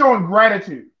you're showing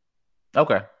gratitude.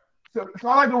 Okay. So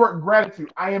I like the word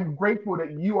gratitude. I am grateful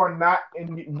that you are not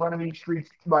running these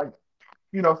streets like,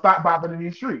 stop bopping in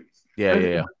these streets.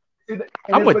 Yeah.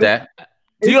 I'm with that.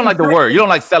 So you don't like the word. You don't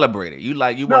like celebrate it. You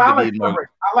want to be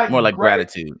more like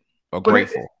gratitude or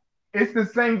grateful. It's the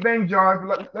same thing, John.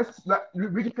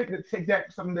 We can take that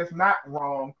for something that's not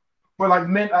wrong. But like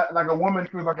men, like a woman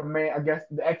feels like a man. I guess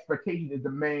the expectation is the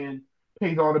man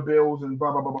pays all the bills and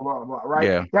blah blah blah blah blah. Right?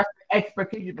 Yeah. That's the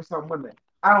expectation for some women.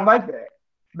 I don't like that.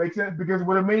 Makes sense, because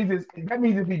what it means is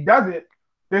if he does it,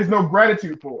 there's no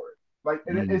gratitude for it. Like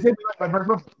it's like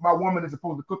my woman is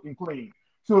supposed to cook and clean.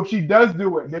 So if she does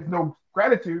do it, there's no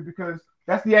gratitude because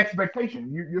that's the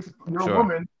expectation. You're sure. A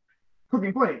woman, cook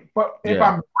and clean. But if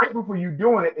I'm grateful for you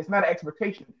doing it, it's not an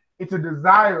expectation. It's a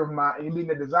desire of mine, and you mean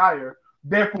the desire.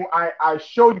 Therefore, I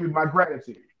show you my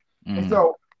gratitude. And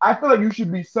so I feel like you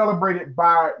should be celebrated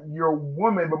by your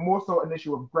woman, but more so an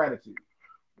issue of gratitude.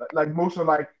 Like more so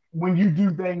like when you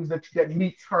do things that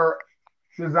meets her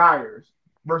desires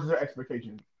versus her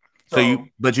expectations.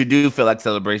 But you do feel like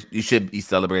celebration. You should be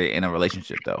celebrated in a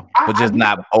relationship, though, but just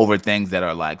not over things that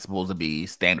are like supposed to be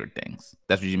standard things.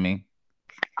 That's what you mean.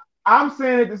 I'm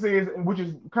saying it to say, which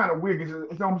is kind of weird because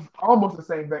it's almost the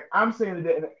same thing. I'm saying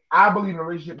that I believe in a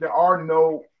relationship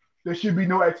there should be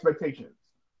no expectations.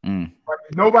 Like,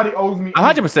 nobody owes me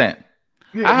 100%.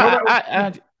 Yeah,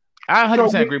 I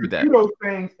 100% agree with that. Those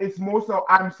things, it's more so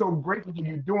I'm so grateful for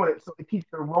you doing it, so it keeps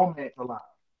the romance alive.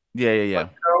 Yeah.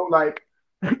 Like,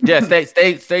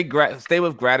 stay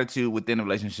with gratitude within a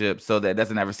relationship, so that it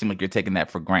doesn't ever seem like you're taking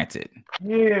that for granted.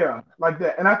 Yeah, like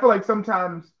that. And I feel like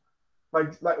sometimes,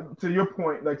 like to your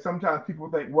point, like sometimes people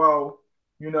think, well,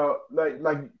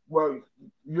 well,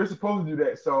 you're supposed to do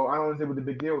that, so I don't understand what the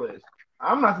big deal is.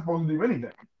 I'm not supposed to do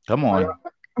anything. Come on.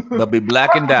 But be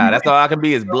black and die. That's all I can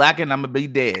be is black and I'm gonna be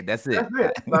dead. That's it.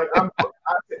 That's it. Like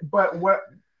but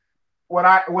what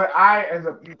I as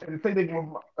a thing,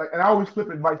 and I always flip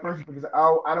it vice versa because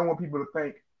I don't want people to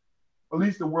think, at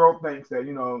least the world thinks that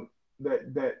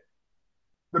that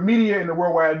the media and the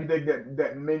world wide think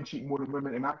that men cheat more than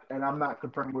women, and I'm not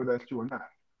confirming whether that's true or not.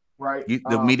 Right?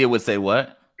 The media would say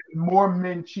what? More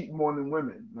men cheat more than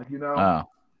women. Like Oh,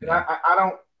 yeah.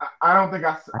 I don't think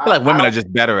I feel like women are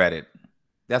just better at it.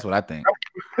 That's what I think.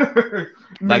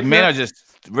 Like men are just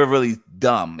really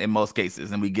dumb in most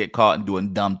cases, and we get caught in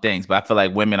doing dumb things. But I feel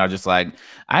like women are just like,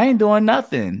 I ain't doing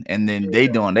nothing, and then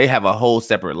they have a whole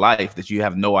separate life that you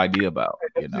have no idea about.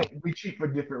 We cheat for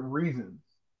different reasons.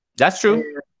 That's true.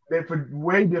 They're for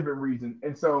way different reasons,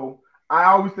 and so I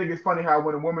always think it's funny how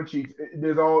when a woman cheats,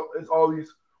 it's all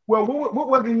these. Well, what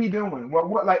wasn't he doing?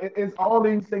 Well, it's all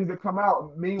these things that come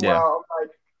out. Meanwhile, like.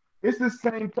 It's the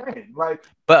same thing. Like,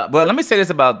 but let me say this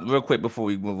about real quick before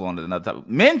we move on to another topic.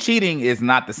 Men cheating is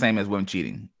not the same as women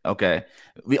cheating. Okay,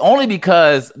 only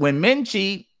because when men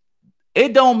cheat,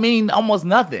 it don't mean almost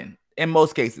nothing in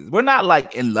most cases. We're not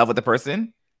like in love with the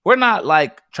person. We're not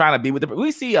like trying to be with the person.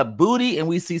 We see a booty and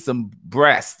we see some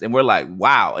breasts and we're like,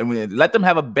 wow. And we let them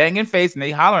have a banging face and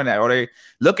they hollering at, or they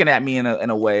looking at me in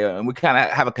a way, and we kind of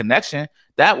have a connection.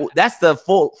 That's the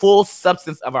full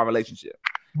substance of our relationship.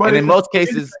 But in most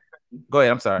cases. Go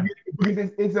ahead. I'm sorry.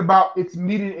 Because it's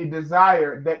meeting a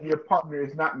desire that your partner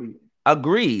is not meeting.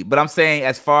 Agree, but I'm saying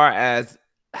as far as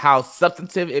how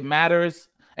substantive it matters,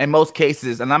 in most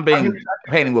cases, and I'm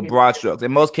painting with broad strokes.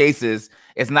 In most cases,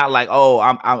 it's not like, oh,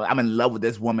 I'm in love with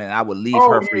this woman and I would leave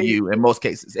her for you. In most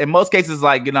cases,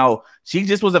 like she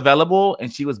just was available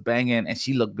and she was banging and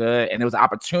she looked good and it was an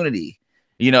opportunity,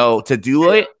 to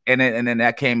do it, and then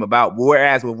that came about.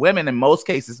 Whereas with women, in most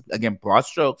cases, again, broad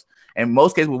strokes. In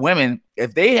most cases with women,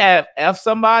 if they have F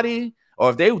somebody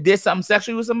or if they did something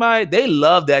sexually with somebody, they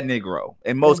love that Negro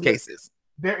in most cases.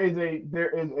 There is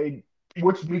a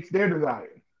which meets their desire,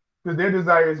 because their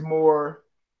desire is more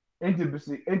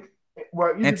intimacy.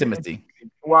 Intimacy.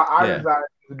 While our desire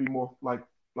is to be more like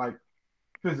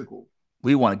physical.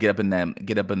 We want to get up in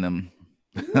them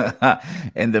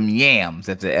and them yams,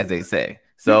 as they say.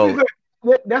 So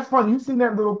that's funny. You seen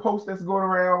that little post that's going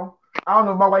around? I don't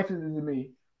know. My wife sent it to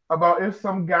me. About if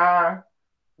some guy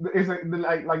is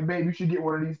like, babe, you should get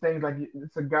one of these things. Like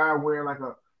it's a guy wearing like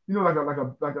a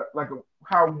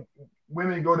how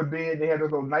women go to bed. They have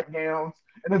those little nightgowns,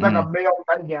 and there's like a male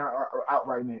nightgown out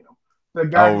right now. The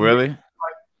guy, really?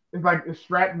 It's like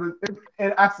extract the,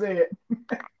 and I said,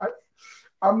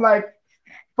 I'm like,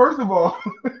 first of all,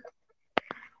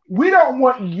 we don't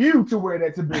want you to wear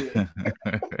that to bed.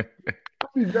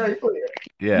 Let's be very clear.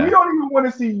 Yeah. We don't even want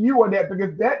to see you on that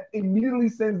because that immediately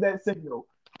sends that signal.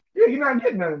 Yeah, you're not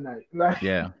getting none tonight. Like,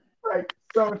 Yeah. like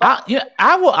so.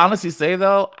 I will honestly say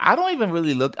though, I don't even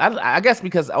really look. I guess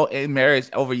because in marriage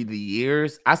over the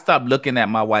years, I stopped looking at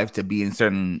my wife to be in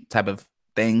certain type of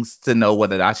things to know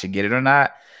whether I should get it or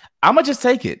not. I'm gonna just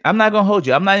take it. I'm not gonna hold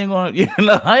you. I'm not even gonna. You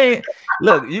know, I ain't.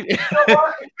 Look, you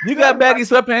you got baggy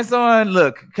sweatpants on.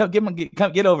 Look, come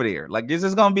get over there. Like this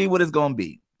is gonna be what it's gonna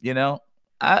be. You know,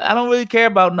 I don't really care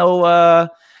about no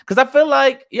because I feel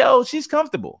like she's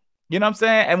comfortable. You know what I'm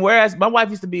saying? And whereas my wife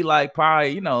used to be like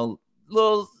probably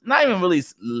little not even really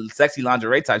sexy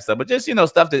lingerie type stuff, but just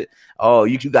stuff that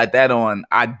you got that on.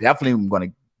 I definitely am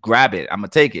gonna grab it. I'm gonna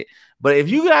take it. But if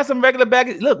you got some regular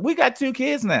baggy, look, we got 2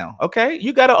 kids now. Okay,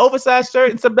 you got an oversized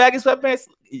shirt and some baggy sweatpants.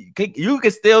 You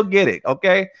can still get it.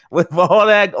 Okay, with all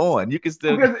that on, you can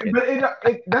still. That's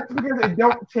because it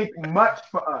don't take much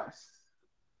for us.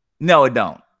 No, it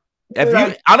don't. If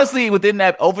you honestly within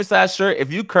that oversized shirt,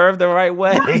 if you curve the right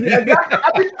way,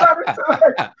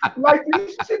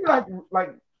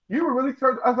 like you were really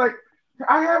turned. I was like,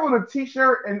 I have on a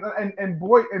t-shirt and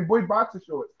boy boxer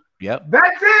shorts. Yep,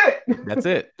 that's it. That's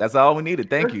it. That's all we needed.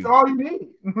 Thank you. That's all you need.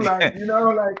 Like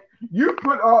like you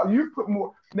put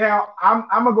more. Now I'm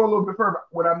gonna go a little bit further.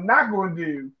 What I'm not going to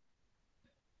do,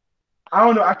 I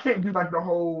don't know. I can't do like the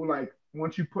whole like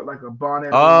once you put like a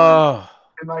bonnet. Oh.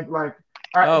 And like.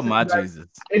 Right, oh my Jesus!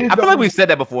 I feel like we've said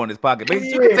that before in this podcast, but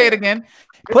you can say it again.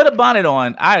 Put a bonnet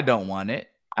on. I don't want it.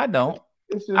 I don't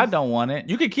want it.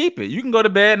 You can keep it. You can go to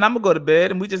bed, and I'm gonna go to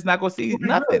bed, and we just not gonna see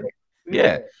nothing.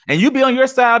 Yeah, and you be on your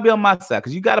side, I'll be on my side,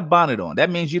 because you got a bonnet on. That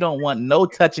means you don't want no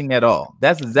touching at all.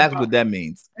 That's exactly what that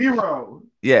means. 0.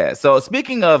 Yeah. So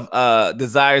speaking of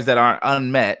desires that aren't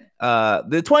unmet,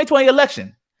 the 2020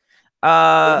 election.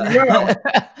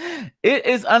 It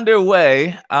is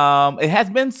underway. It has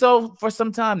been so for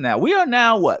some time now. We are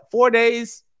now what 4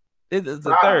 days? It is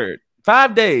the 3rd.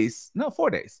 5 days. No,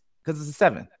 4 days because it's the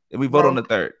 7th. And we vote on the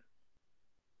 3rd.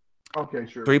 Okay,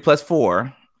 sure. 3 +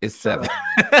 4 is 7.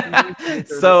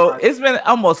 So it's been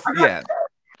almost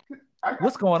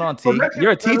What's going on, T?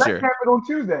 You're a teacher. Happened on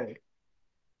Tuesday.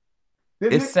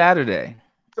 It's Saturday.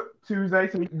 Tuesday,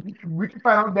 so we can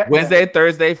find out that Wednesday,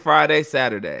 Thursday, Friday,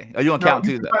 Saturday. Oh, you don't count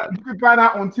Tuesday. You can find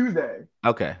out on Tuesday.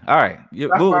 Okay, all right.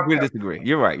 We'll disagree.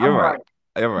 You're right. You're right.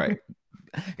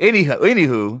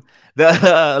 Anywho,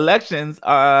 the elections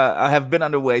have been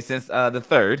underway since the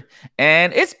 3rd,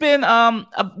 and it's been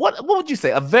what would you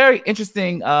say, a very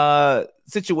interesting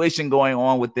situation going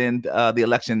on within the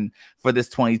election for this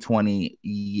 2020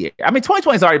 year. I mean,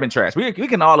 2020 has already been trashed. We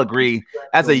can all agree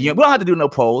as a unit. We don't have to do no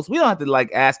polls. We don't have to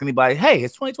like ask anybody, hey,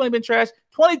 has 2020 been trashed?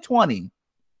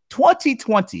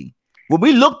 2020. When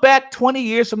we look back 20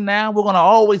 years from now, we're gonna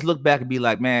always look back and be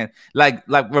like, man, like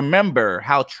remember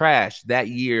how trash that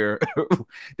year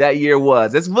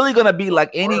was. It's really gonna be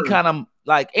like any kind of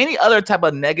like any other type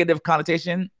of negative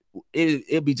connotation.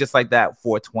 It'd be just like that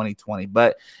for 2020.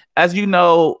 But as you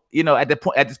know, at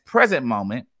this present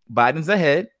moment, Biden's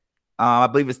ahead. I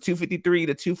believe it's 253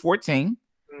 to 214,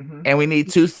 and we need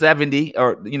 270,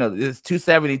 or it's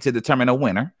 270 to determine a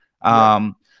winner.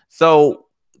 So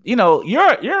you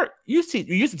used to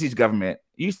teach government.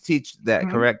 You used to teach that,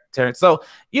 correct, Terrence? So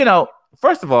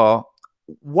first of all,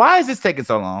 why is this taking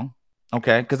so long?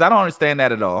 Okay, because I don't understand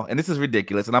that at all, and this is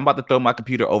ridiculous. And I'm about to throw my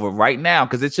computer over right now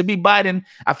because it should be Biden.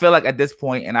 I feel like at this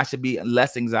point, and I should be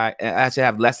less anxiety. I should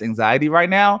have less anxiety right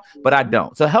now, but I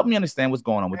don't. So help me understand what's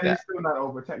going on with that. It's still not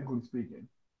over, technically speaking,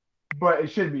 but it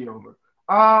should be over.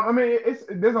 I mean,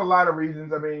 there's a lot of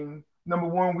reasons. I mean, number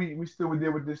one, we still would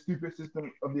deal with this stupid system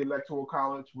of the Electoral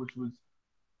College, which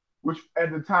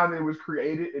at the time it was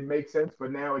created, it makes sense,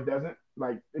 but now it doesn't.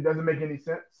 Like, it doesn't make any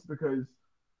sense because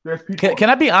there's people. Can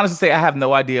I be honest and say I have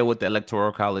no idea what the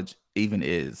Electoral College even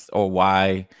is, or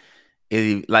why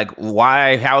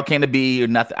how it came to be, or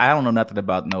nothing. I don't know nothing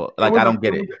about I don't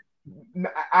get it.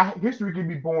 History can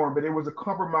be boring, but it was a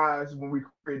compromise when we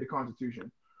created the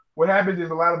Constitution. What happens is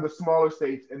a lot of the smaller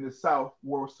states in the South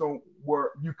were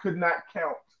you could not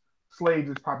count slaves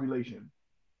as population.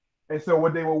 And so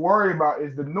what they were worried about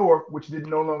is the North, which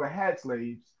no longer had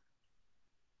slaves,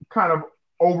 kind of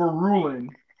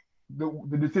overruling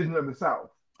the decision of the South.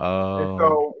 Oh. And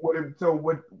so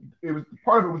what it was,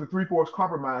 part of it was a 3/4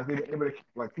 compromise. They were able to keep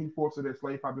like 3/4 of their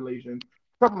slave population,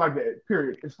 something like that,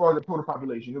 period, as far as the total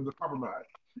population. It was a compromise.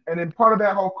 And then part of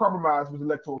that whole compromise was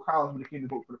Electoral College when it came to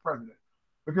vote for the president.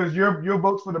 Because your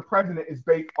votes for the president is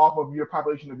based off of your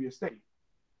population of your state.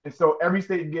 And so every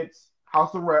state gets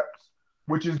House of Reps,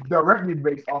 which is directly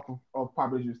based off of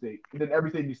population of state. And then every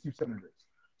state gets 2 senators.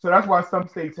 So that's why some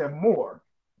states have more.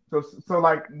 So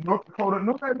like North Dakota,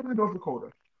 nobody lives in North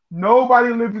Dakota.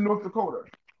 Nobody lives in North Dakota.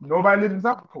 Nobody lives in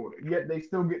South Dakota. Yet they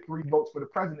still get 3 votes for the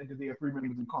president because they have 3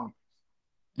 members in Congress.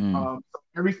 So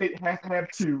every state has to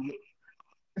have 2.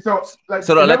 So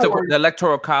the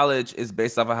electoral college is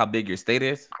based off of how big your state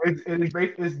is.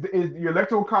 The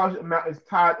electoral college amount is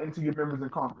tied into your members in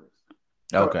Congress.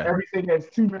 So okay. Every state has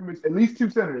 2 members, at least 2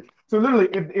 senators. So literally,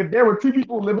 if there were 2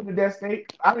 people living in that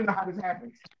state, I don't know how this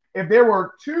happens. If there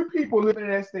were 2 people living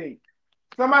in that state,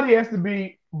 somebody has to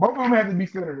be, both of them have to be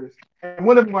senators, and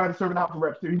one of them has to serve in the House of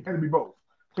Reps too. He has to be both.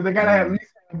 So they got to at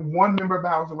least have 1 member of the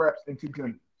House of Reps and 2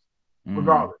 senators,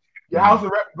 regardless. Your House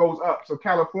of Reps goes up. So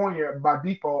California, by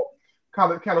default,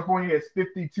 California has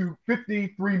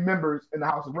 53 members in the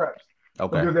House of Reps.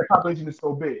 Okay. Because their population is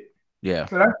so big. Yeah.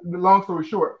 So that's the long story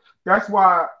short. That's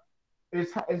why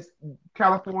it's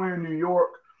California, New York,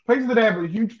 places that have a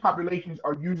huge populations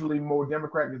are usually more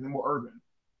Democratic than more urban.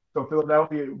 So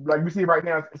Philadelphia, like we see right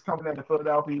now, it's coming out of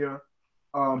Philadelphia,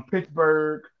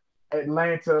 Pittsburgh,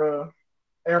 Atlanta,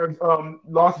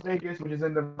 Las Vegas, which is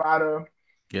in Nevada.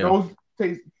 Yeah. Those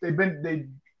states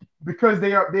because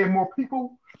they have more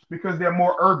people, because they're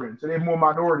more urban, so they have more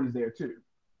minorities there too.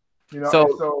 You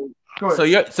know,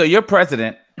 so your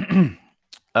president,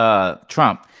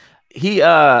 Trump, he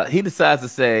decides to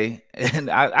say, and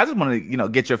I just want to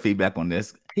get your feedback on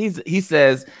this. He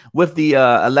says with the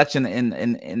election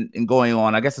in going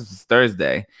on, I guess this was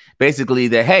Thursday, basically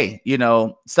that hey,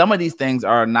 some of these things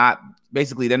are not.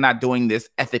 Basically, they're not doing this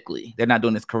ethically. They're not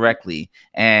doing this correctly,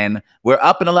 and we're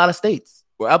up in a lot of states.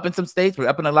 We're up in some states. We're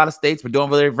up in a lot of states. We're doing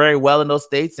very, very well in those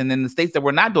states. And then the states that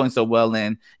we're not doing so well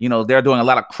in, they're doing a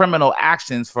lot of criminal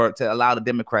actions to allow the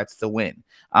Democrats to win.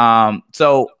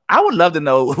 So I would love to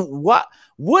know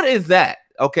what is that?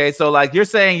 Okay, so like you're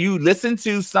saying you listen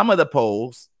to some of the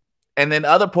polls, and then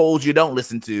other polls you don't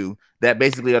listen to that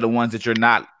basically are the ones that you're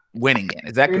not winning in.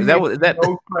 Is that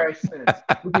no crash sense?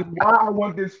 Which is why I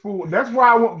want this fool. That's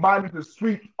why I want Biden to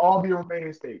sweep all the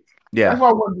remaining states. Yeah, that's why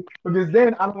I want, because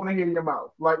then I don't want to hear your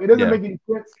mouth. Like it doesn't make any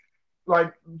sense.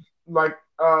 Like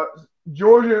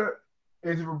Georgia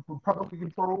is Republican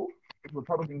controlled, it's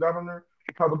Republican governor,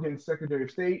 Republican Secretary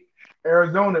of State.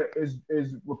 Arizona is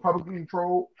Republican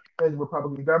controlled, as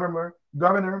Republican governor,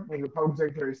 and Republican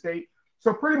Secretary of State.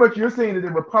 So pretty much you're saying that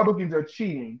the Republicans are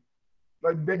cheating.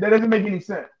 Like that doesn't make any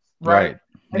sense, right?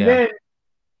 And then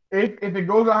if it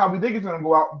goes out how we think it's going to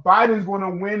go out, Biden's going to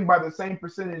win by the same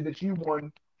percentage that you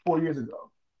won 4 years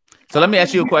ago. So let me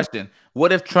ask you a question.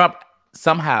 What if Trump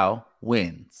somehow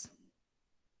wins?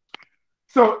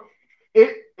 So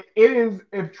it is,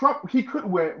 if Trump, he could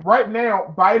win. Right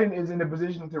now, Biden is in a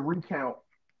position to recount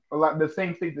a lot the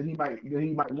same states that he might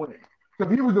win. So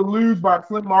if he was to lose by a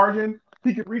slim margin,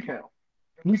 he could recount.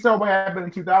 We saw what happened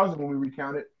in 2000 when we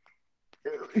recounted.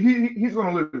 He's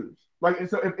going to lose. Like,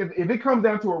 so if it comes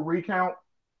down to a recount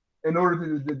in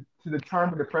order to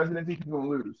determine the presidency, he's going to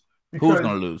lose. Because, who's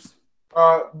going to lose?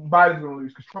 Biden's going to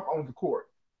lose because Trump owns the court.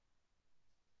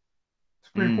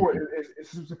 Supreme Court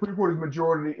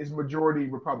is majority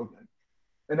Republican,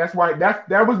 and that's why that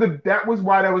was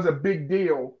why that was a big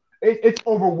deal. It's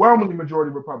overwhelmingly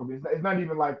majority Republican. It's not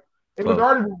even like it was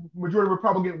already majority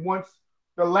Republican once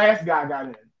the last guy got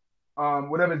in.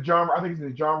 Whatever John, I think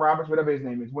it's John Roberts, whatever his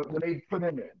name is, when they put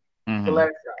him in, the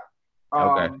last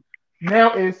guy. Okay.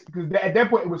 Now it's because at that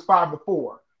point it was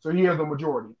 5-4, so he has a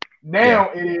majority. Now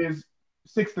it is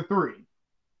 6-3.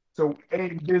 So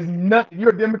there's nothing. You're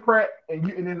a Democrat, and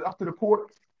it's up to the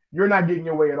courts. You're not getting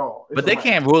your way at all. But they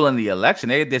can't rule in the election.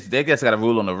 They just got to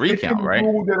rule on the recount, right?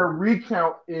 Rule that a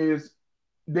recount is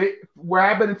what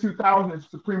happened in 2000. The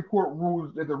Supreme Court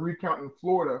ruled that the recount in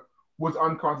Florida was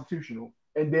unconstitutional,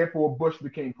 and therefore Bush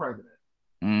became president.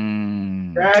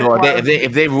 So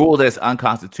if they rule that it's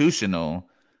unconstitutional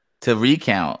to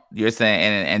recount, you're saying,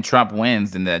 and Trump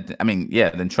wins, then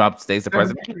then Trump stays the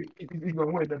president. He's going to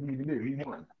win. It doesn't even do. He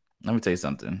won. Let me tell you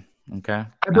something. Okay.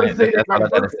 If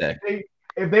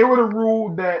they were to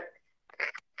rule that,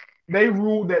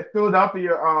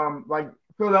 Philadelphia,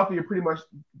 Philadelphia pretty much,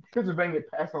 Pennsylvania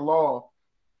passed a law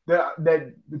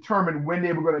that determined when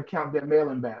they were going to count their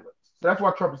mail-in ballots. So that's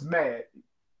why Trump is mad,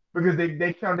 because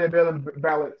they count their mail-in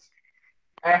ballots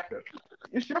after.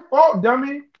 It's your fault,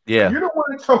 dummy. Yeah. You're the one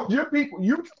that told your people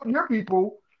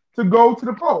to go to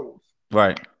the polls.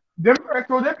 Right. Democrats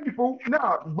told their people,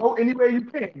 vote any way you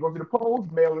can. Go to the polls,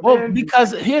 mail it in. Well,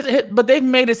 because but they've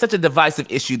made it such a divisive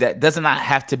issue that does not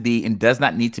have to be and does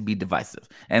not need to be divisive.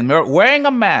 And wearing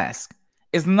a mask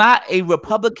is not a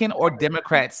Republican or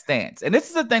Democrat stance. And this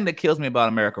is the thing that kills me about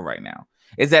America right now,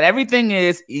 is that everything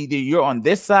is either you're on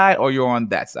this side or you're on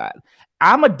that side.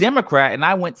 I'm a Democrat and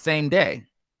I went same day.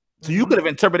 So you could have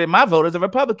interpreted my vote as a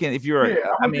Republican if you're,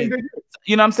 I mean,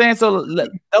 you know what I'm saying? So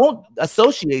don't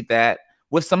associate that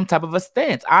with some type of a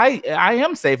stance. I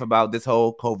am safe about this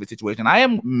whole COVID situation. I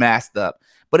am masked up,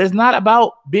 but it's not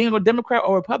about being a Democrat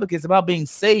or Republican. It's about being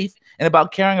safe and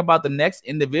about caring about the next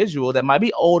individual that might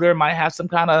be older, might have some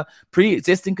kind of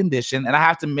pre-existing condition, and I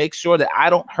have to make sure that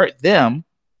I don't hurt them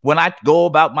when I go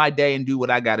about my day and do what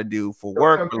I got to do for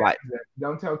work or life.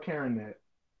 Don't tell Karen that.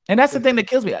 And that's the thing that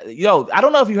kills me. Yo, I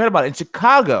don't know if you heard about it. In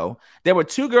Chicago, there were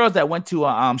two girls that went to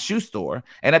a shoe store,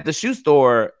 and at the shoe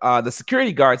store, the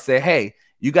security guard said, "Hey,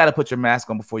 you got to put your mask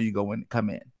on before you come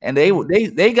in." And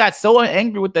they got so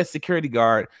angry with that security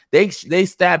guard, they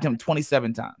stabbed him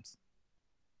 27 times.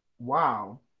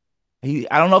 Wow. I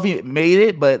don't know if he made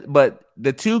it, but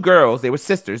the two girls, they were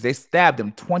sisters. They stabbed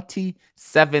him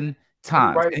 27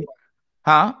 times.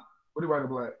 Huh? What do you write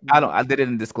black? They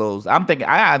didn't disclose. I'm thinking,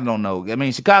 I don't know. I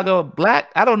mean, Chicago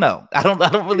black. I don't know. I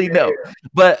don't really know.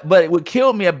 But what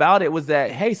killed me about it was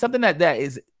that, hey, something that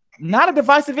is not a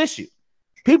divisive issue.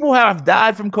 People have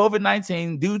died from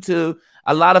COVID-19 due to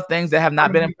a lot of things that have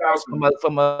not been enforced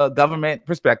from a government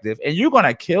perspective. And you're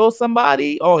gonna kill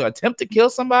somebody or attempt to kill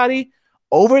somebody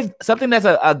over something that's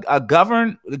a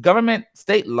government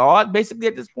state law, basically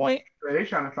at this point. They're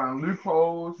trying to find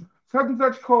loopholes. Such and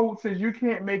such code says you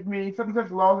can't make me. Such and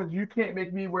such law says you can't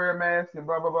make me wear a mask and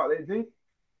blah blah blah.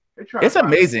 It's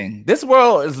amazing. This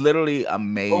world is literally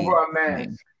amazing.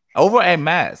 Over a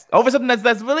mask. Over something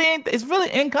that's really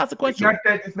inconsequential.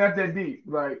 It's not that deep.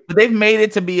 Like, but they've made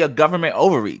it to be a government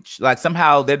overreach. Like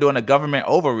somehow they're doing a government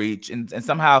overreach, and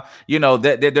somehow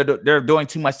they're doing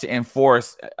too much to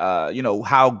enforce how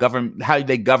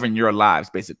they govern your lives,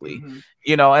 basically. Mm-hmm.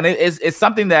 And it's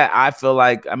something that I feel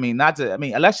like,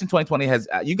 election 2020 has,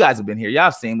 you guys have been here, y'all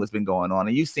have seen what's been going on,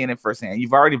 and you've seen it firsthand.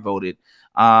 You've already voted,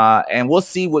 and we'll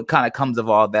see what kind of comes of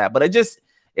all that. But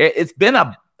it's been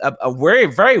a very,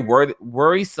 very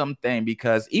worrisome thing,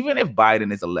 because even if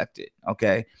Biden is elected,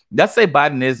 okay, let's say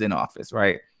Biden is in office,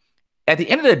 right? At the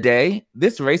end of the day,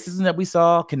 this racism that we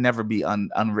saw can never be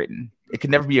unwritten. It can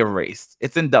never be erased.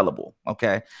 It's indelible,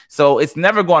 okay? So it's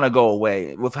never going to go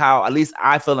away, with how at least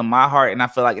I feel in my heart. And I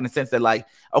feel like, in the sense that, like,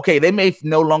 okay, they may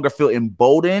no longer feel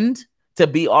emboldened to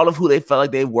be all of who they felt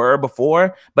like they were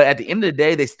before, but at the end of the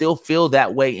day, they still feel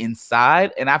that way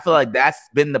inside. And I feel like that's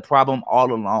been the problem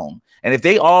all along. And if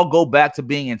they all go back to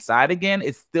being inside again,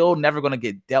 it's still never going to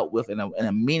get dealt with in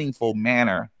a meaningful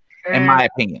manner, in my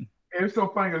opinion. It was so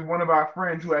funny because one of our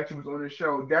friends who actually was on the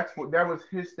show, that was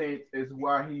his stance, is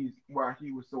why he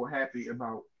was so happy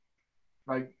about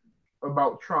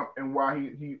Trump, and why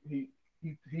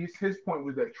his point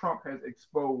was that Trump has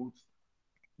exposed.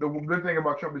 The good thing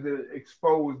about Trump is that it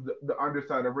exposed the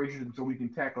underside of racism, so we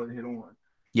can tackle it head on.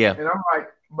 Yeah, and I'm like,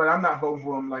 but I'm not voting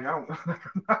for him. Like,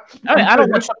 I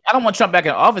don't want Trump back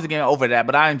in office again over that.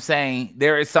 But I'm saying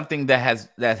there is something that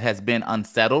has been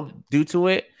unsettled due to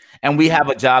it, and we have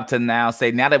a job to now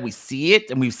say, now that we see it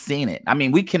and we've seen it. I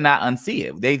mean, we cannot unsee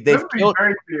it. They've killed.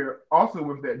 Very clear also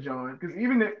with that, John, because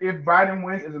even if Biden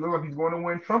wins, as it looks like he's going to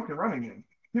win, Trump can run again.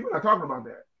 People are not talking about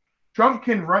that. Trump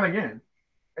can run again,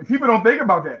 and people don't think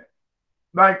about that.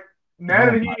 Like,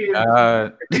 now that he is,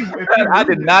 I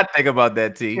did not think about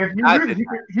that, T.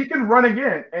 He can run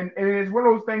again, and it's one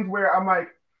of those things where I'm like,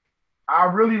 I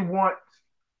really want.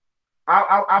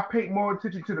 I pay more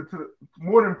attention to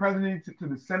more than presidency to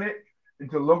the Senate and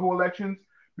to local elections,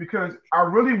 because I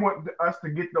really want us to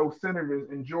get those senators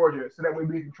in Georgia, so that way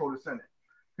we control the Senate.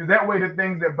 Because that way, the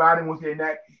things that Biden was getting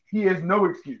at, he has no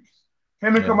excuse.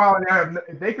 Him and Kamala,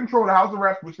 if they control the House of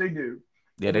Reps, which they do.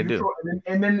 Yeah, they do.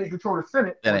 And then they control the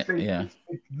Senate. It's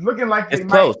looking like it's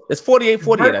close. It's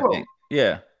 48-48, I think.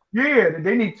 Yeah. Yeah,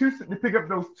 they need to pick up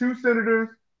those two senators.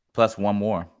 Plus one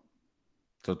more.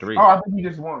 So 3. Oh, I think he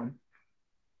just won.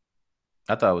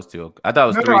 I thought it was 2. I thought it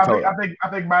was 3 total. I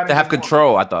think Biden to have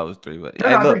control, I thought it was 3. But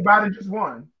I think Biden just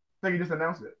won. I think he just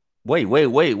announced it. Wait.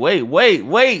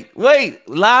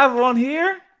 Live on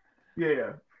here?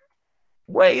 Yeah.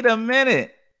 Wait a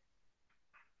minute.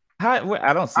 I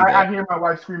don't see that. I hear my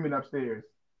wife screaming upstairs.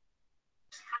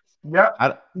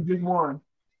 Yep. He just won.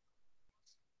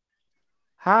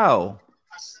 How?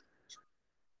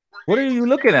 What are you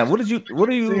looking at? What are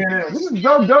you? This is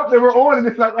so dope that we're on, and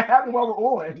it's like what happened while we're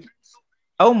on.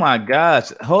 Oh my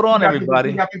gosh. Hold on,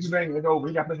 everybody. He got Pennsylvania. It's over.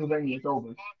 He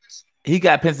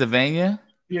got Pennsylvania?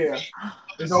 Yeah.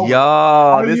 It's over.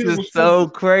 Yo, this is so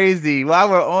crazy. While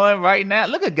we're on right now,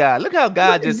 look at God. Look how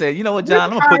God just said, you know what,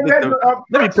 John?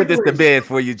 Let me put this to bed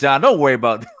for you, John. Don't worry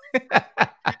about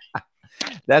that.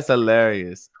 That's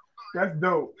hilarious. That's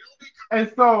dope.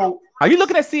 And so, are you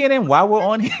looking at CNN while we're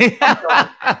on here?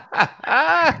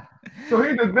 So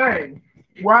here's the thing.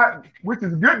 Which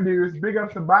is good news. Big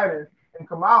ups to Biden and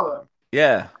Kamala.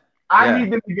 Yeah. I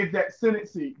need them to get that Senate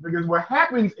seat, because what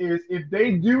happens is if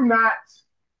they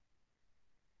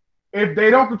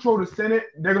don't control the Senate,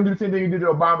 they're gonna do the same thing he did to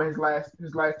Obama his last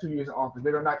 2 years in office.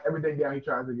 They're gonna knock everything down he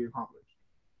tries to get accomplished.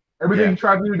 Everything he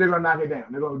tries to do, they're gonna knock it down.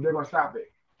 They're gonna stop it.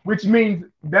 Which means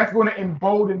that's gonna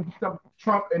embolden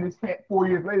Trump and his 4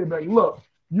 years later. Like, look,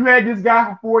 you had this guy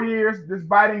for 4 years, this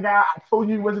Biden guy. I told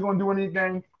you he wasn't gonna do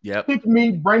anything. Yep. Pick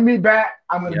me, bring me back.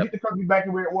 I'm gonna get the country back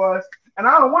to where it was, and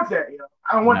I don't want that.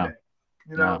 I don't want that.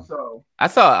 So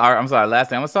last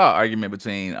time I saw an argument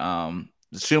between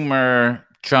Schumer,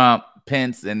 Trump,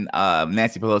 Pence, and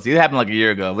Nancy Pelosi. It happened like a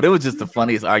year ago, but it was just the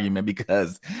funniest argument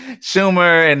because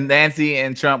Schumer and Nancy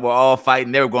and Trump were all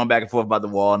fighting. They were going back and forth about the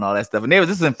wall and all that stuff. And this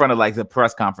is in front of like the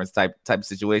press conference type of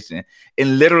situation.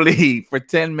 And literally for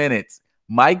 10 minutes,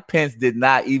 Mike Pence did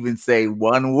not even say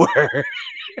one word.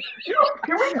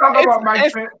 Can we talk about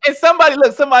Mike Pence? And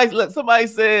somebody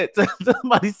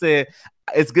said,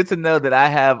 it's good to know that I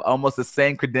have almost the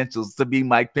same credentials to be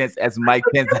Mike Pence as Mike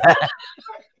Pence has.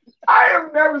 I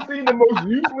have never seen the most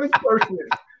useless person.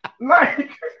 Like,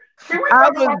 I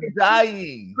was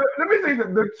dying. Let me say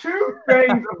something. The two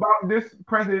things about this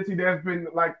presidency that has been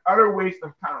like utter waste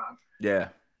of time. Yeah.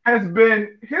 Has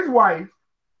been his wife,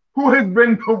 who has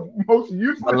been the most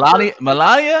useless.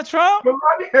 Melania Trump?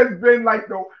 Melania has been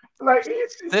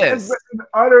she has been an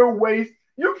utter waste.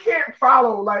 You can't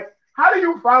follow. Like, how do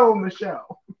you follow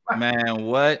Michelle? Man,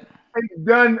 what? They've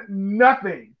done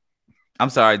nothing. I'm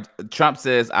sorry. Trump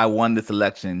says I won this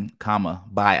election,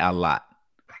 by a lot.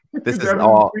 This is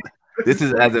all. This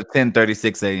is as of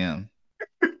 10:36 a.m.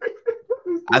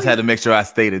 I just had to make sure I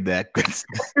stated that.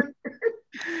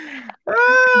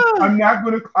 I'm not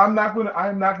gonna claim. I'm not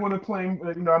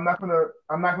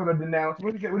gonna denounce.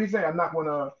 What do you say? I'm not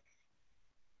gonna.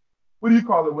 What do you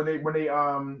call it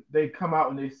when they come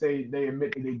out and they say they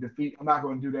admit that they defeat? I'm not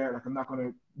gonna do that. Like, I'm not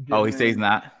gonna. He says he's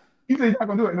not. He says he's not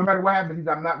gonna do it. No matter what happens,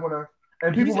 I'm not gonna.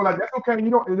 And people were like, "That's okay.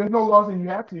 There's no laws, and you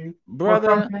have to." Brother,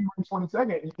 January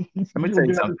 22nd. Let me tell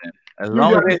you something. As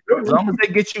long as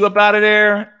they get you up out of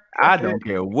there, I don't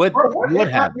care what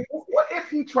happens. What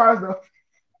if he tries to?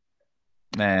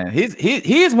 Man,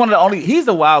 he is one of the only. He's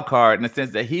a wild card in the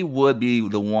sense that he would be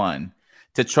the one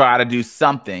to try to do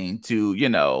something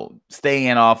to stay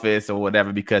in office or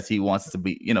whatever because he wants to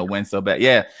be win so bad.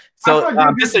 Yeah. So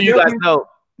just so you guys know.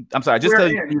 I'm sorry, just so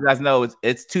you guys know,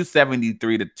 it's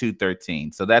 273 to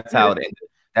 213. So that's how it ended.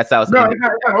 That's how it's ended.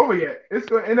 It's not over yet. It's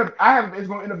going to end up. It's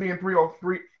going to end up being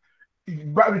 303.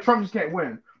 But Trump just can't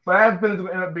win. But I have a feeling it's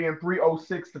going to end up being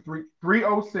 306 to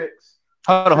 306.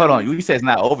 Hold on. You said it's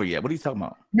not over yet. What are you talking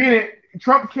about? Meaning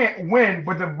Trump can't win,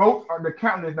 but the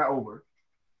counting is not over.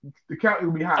 The counting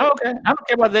will be high. Oh, okay, I don't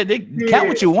care about that. They count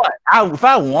what you want. If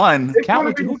I won, it's count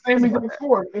what you want. It's the same exact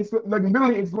score. It's like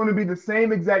literally, it's going to be the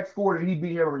same exact score that he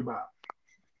beat Hillary by.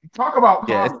 Talk about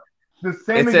the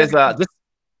same. It says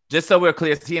just so we're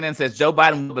clear, CNN says Joe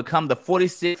Biden will become the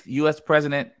 46th U.S.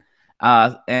 president,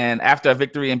 and after a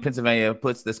victory in Pennsylvania,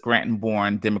 puts the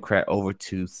Scranton-born Democrat over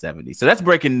 270. So that's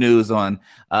breaking news on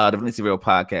the Valencia Real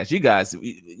podcast. You guys,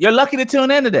 you're lucky to tune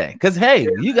in today because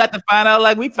you got to find out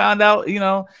like we found out.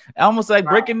 Almost like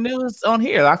breaking news on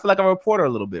here. I feel like a reporter a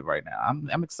little bit right now.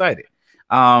 I'm excited.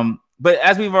 But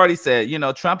as we've already said,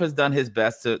 Trump has done his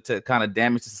best to kind of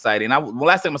damage society. And the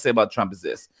last thing I'm gonna say about Trump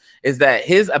is that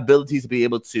his ability to be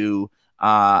able to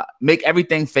make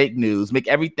everything fake news, make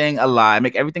everything a lie,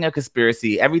 make everything a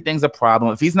conspiracy, everything's a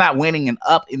problem. If he's not winning and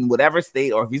up in whatever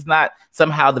state, or if he's not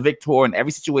somehow the victor in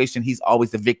every situation, he's always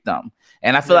the victim.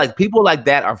 And I feel like people like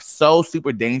that are so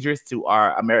super dangerous to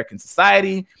our American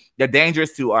society. They're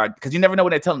dangerous because you never know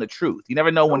when they're telling the truth. You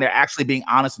never know when they're actually being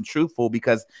honest and truthful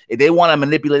because they want to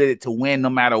manipulate it to win no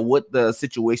matter what the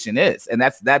situation is. And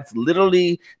that's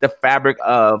literally the fabric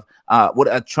of what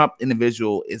a Trump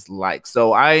individual is like.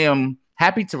 So I am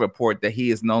happy to report that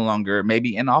he is no longer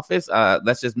maybe in office.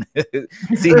 Let's just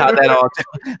see how that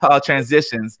all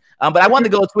transitions. But I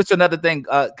wanted to go switch to another thing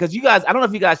because you guys, I don't know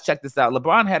if you guys checked this out.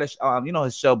 LeBron had his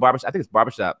show Barbershop. I think it's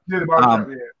Barbershop. Yeah, the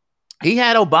Barbershop. He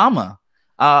had Obama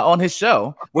on his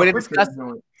show where they discussed.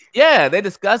 Yeah, they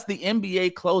discussed the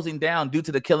NBA closing down due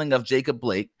to the killing of Jacob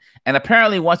Blake. And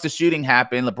apparently, once the shooting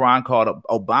happened, LeBron called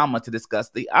Obama to discuss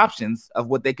the options of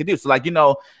what they could do. So, like, you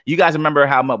guys remember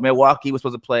how Milwaukee was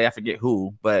supposed to play? I forget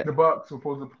who, but the Bucks were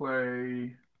supposed to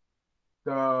play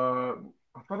I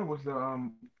thought it was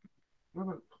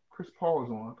Chris Paul was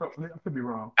on. I could be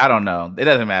wrong. I don't know. It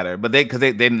doesn't matter. But they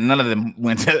none of them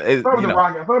went to. I thought it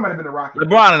might have been the Rockets.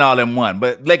 LeBron and all them won,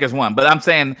 but Lakers won. But I'm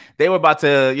saying they were about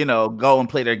to, go and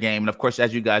play their game. And of course,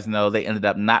 as you guys know, they ended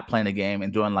up not playing the game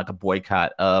and doing like a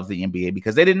boycott of the NBA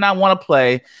because they did not want to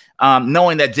play,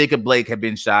 knowing that Jacob Blake had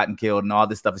been shot and killed and all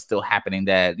this stuff is still happening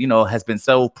that, has been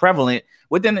so prevalent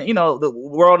within, the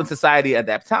world and society at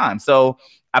that time. So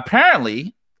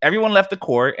apparently, everyone left the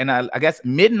court, and I guess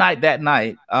midnight that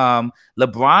night,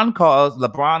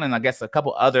 LeBron and I guess a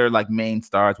couple other like main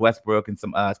stars, Westbrook and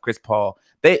some Chris Paul.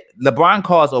 LeBron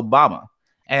calls Obama,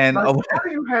 and how do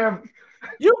you have?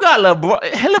 You got LeBron.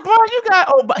 Hey, LeBron, you got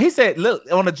Obama. He said,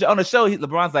 "Look on the show."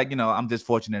 LeBron's like, I'm just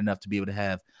fortunate enough to be able to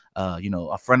have,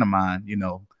 a friend of mine,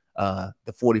 the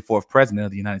 44th president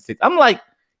of the United States. I'm like,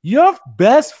 your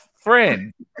best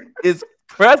friend is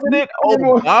President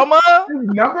Obama? His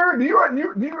number? Do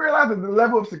you realize the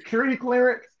level of security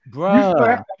clearance? Bro, you still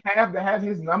have to have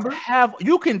his number.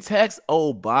 You can text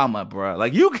Obama, bro.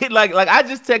 Like you can like I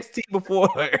just texted T before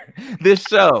this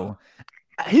show.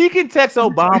 He can text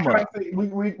Obama.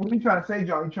 What are you trying to say,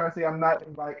 John? You trying to say I'm a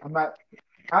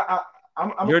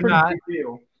You're pretty not. big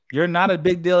deal. You're not a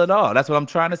big deal at all. That's what I'm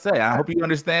trying to say. I hope you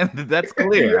understand that that's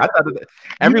clear. I thought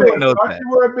everyone knows that. You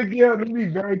were a big deal. Let me be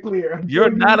very clear. You're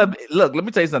not a look. Let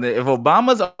me tell you something. If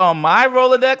Obama's on my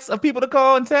Rolodex of people to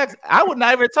call and text, I would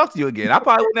never talk to you again. I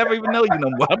probably would never even know you no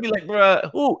more. I'd be like, bro,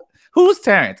 who's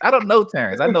Terrence? I don't know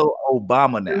Terrence. I know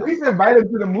Obama now. At least invite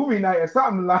him to the movie night or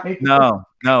something like. No.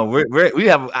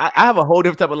 I have a whole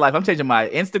different type of life. I'm changing my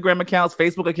Instagram accounts,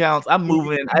 Facebook accounts. I'm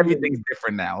moving. Everything's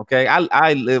different now. Okay,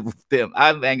 I live with them.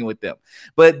 I'm hanging with them.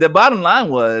 But the bottom line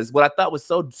was what I thought was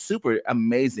so super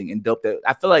amazing and dope that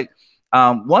I feel like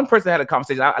one person had a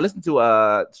conversation. I listened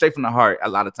to Straight from the Heart a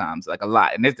lot of times, like a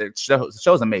lot, and the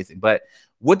show's amazing. But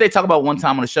what they talk about one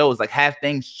time on the show is like, have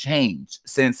things changed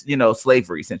since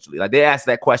slavery? Essentially, like they ask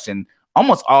that question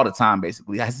almost all the time,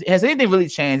 basically. Has anything really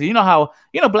changed? You know how,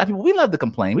 Black people, we love to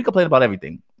complain. We complain about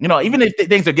everything. Even if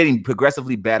things are getting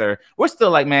progressively better, we're still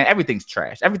like, man, everything's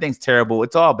trash. Everything's terrible.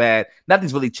 It's all bad.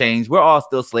 Nothing's really changed. We're all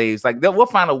still slaves. Like, we'll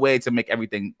find a way to make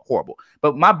everything horrible.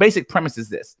 But my basic premise is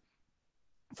this.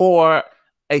 For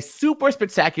a super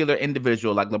spectacular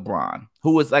individual like LeBron,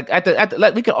 who is like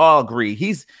like we can all agree,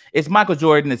 it's Michael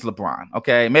Jordan, it's LeBron,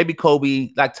 okay? Maybe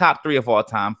Kobe, like top 3 of all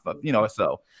time, or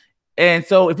so. And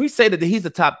so if we say that he's the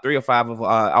top 3 or 5 of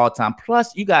all time,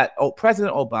 plus you got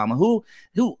President Obama, who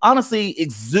honestly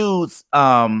exudes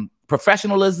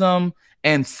professionalism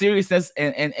and seriousness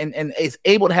and is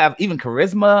able to have even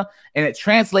charisma, and it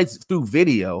translates through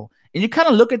video. And you kind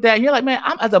of look at that and you're like, man,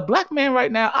 as a Black man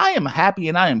right now, I am happy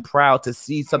and I am proud to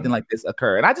see something like this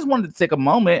occur. And I just wanted to take a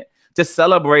moment to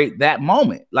celebrate that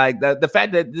moment. Like the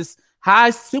fact that this high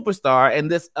superstar and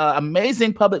this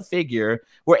amazing public figure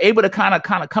were able to kind of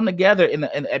come together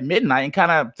at midnight and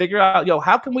kind of figure out,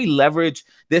 how can we leverage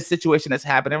this situation that's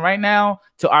happening right now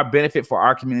to our benefit for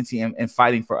our community and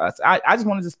fighting for us. I just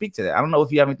wanted to speak to that. I don't know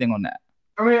if you have anything on that.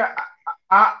 I mean,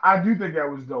 I do think that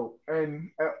was dope.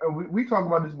 And we talked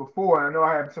about this before, and I know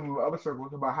I have some of the other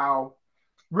circles about how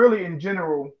really in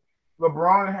general,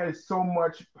 LeBron has so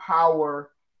much power.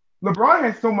 LeBron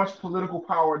has so much political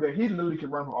power that he literally could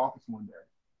run for office one day,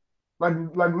 like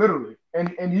literally, and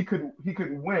he could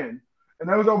win. And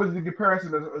that was always the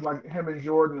comparison of like him and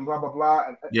Jordan and blah blah blah.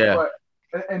 Yeah.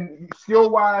 And skill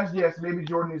wise, yes, maybe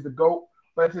Jordan is the GOAT,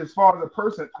 but as far as a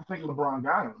person, I think LeBron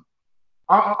got him.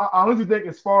 I honestly think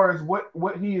as far as what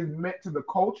he has meant to the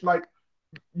culture, like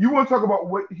you want to talk about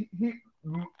what he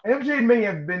MJ may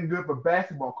have been good for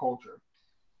basketball culture.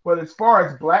 But as far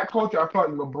as Black culture, I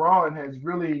thought LeBron has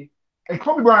really, and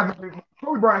Kobe Bryant's my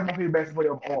favorite basketball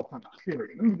player of all time.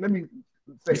 Period. Let me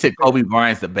say. You said Kobe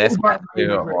Bryant's the best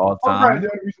player of all time. That's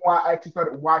the only reason why I actually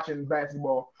started watching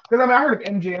basketball, because I heard of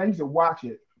MJ and I used to watch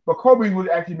it, but Kobe would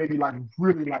actually maybe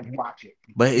really watch it.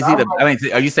 But is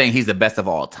he are you saying he's the best of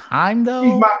all time though?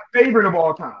 He's my favorite of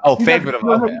all time. Oh, favorite of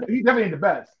all time. He's definitely the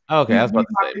best. Okay, I was about to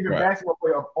say. My favorite basketball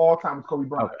player of all time is Kobe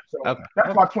Bryant.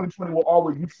 That's why 2020 will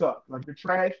always be suck. Like the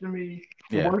trash to me,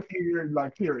 the worst year,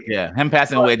 like period. Yeah, him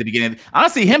passing away at the beginning.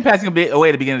 Honestly, him passing away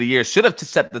at the beginning of the year should have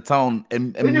set the tone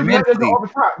immensely.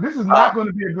 This is not going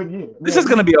to be a good year. This is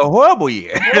going to be a horrible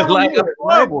year.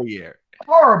 Horrible year.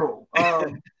 Horrible.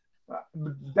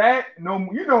 That no,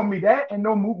 you know me. That and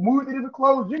no movie theaters are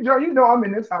closed. You know I'm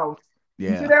in this house.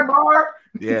 You see Yeah. that bar?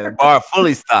 Yeah. The bar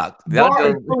fully stocked. Bar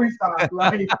is fully stocked.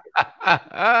 Like, but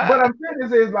I'm saying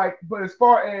this is like, but as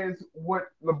far as what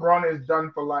LeBron has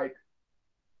done for like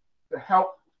to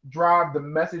help drive the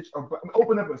message of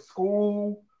open up a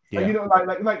school, Yeah. you know,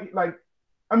 like.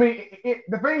 I mean,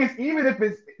 the thing is, even if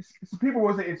it's people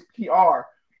will say it's PR,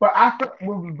 but I feel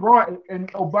with LeBron and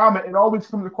Obama, it always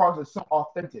comes across as so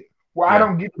authentic. Where I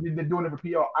don't get that they're doing it for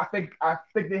PR. I think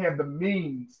they have the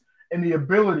means and the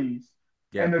abilities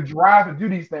and the drive to do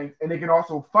these things, and they can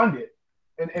also fund it,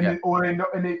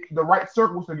 the right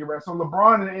circles to get around. So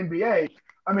LeBron in the NBA,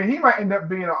 I mean, he might end up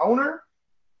being an owner.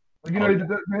 You know,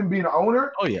 him being an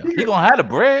owner. Oh yeah, he gonna have the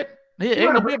bread. He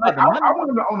ain't gonna be about the money. I want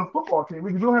him to own a football team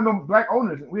because we don't have no black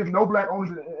owners. We have no black owners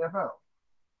in the NFL.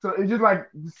 So it's just like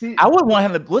see. I would want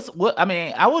him to. I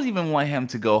mean, I would even want him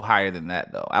to go higher than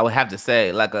that, though. I would have to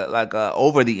say like a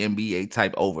over the NBA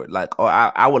type over. Like, or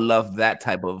I would love that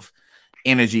type of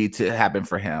energy to happen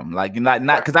for him. Like, not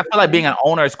because I feel like being an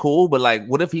owner is cool, but like,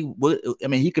 what if he would? I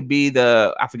mean, he could be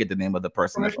I forget the name of the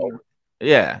person.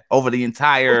 Over the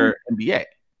entire NBA.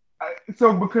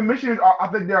 So, but commissioners, I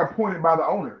think they're appointed by the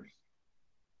owners.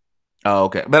 Oh,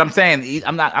 okay. But I'm saying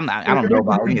I don't know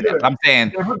about any of that. I'm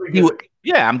saying he would.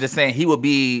 Yeah, I'm just saying he would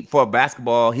be for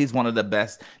basketball. He's one of the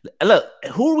best. Look,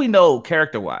 who do we know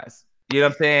character wise? You know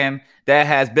what I'm saying? That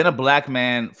has been a black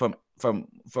man from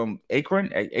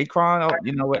Akron.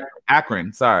 You know what?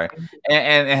 Akron. Sorry,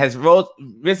 and has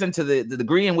risen to the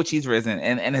degree in which he's risen,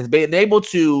 and has been able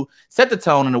to set the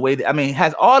tone in a way that I mean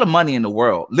has all the money in the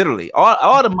world, literally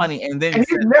all the money, and then he's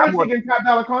never taken top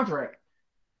dollar contract.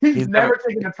 He's never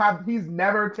taken a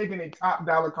top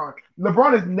dollar contract.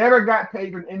 LeBron has never got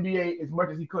paid for an NBA as much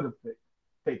as he could have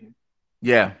taken.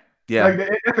 Yeah. Like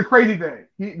that's a crazy thing.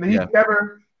 He's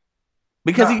never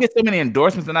because he gets so many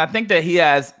endorsements, and I think that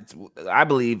I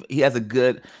believe he has a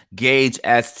good gauge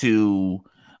as to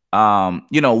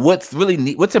what's really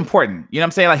neat, what's important. You know what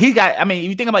I'm saying? Like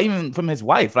you think about even from his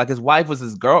wife, like his wife was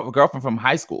his girlfriend from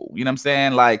high school. You know what I'm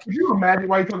saying? Like, could you imagine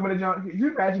why you talking about it, John? Could you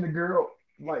imagine the girl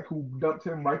like who dumped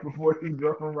him right before his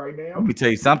girlfriend right now? Let me tell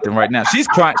you something right now. She's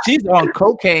crying. She's on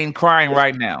cocaine crying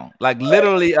right now. Like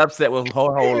literally upset with her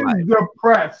whole life.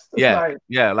 Depressed. Yeah.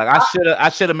 Like I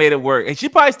should have made it work. And she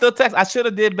probably still texts. I should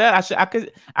have did better.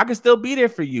 I could still be there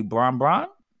for you, Bron.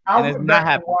 I was not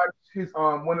happy. Watch his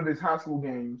one of his high school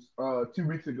games 2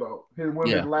 weeks ago. His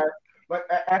last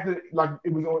after like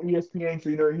it was on ESPN,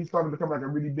 so he started to become like a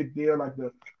really big deal.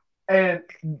 And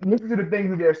listen to the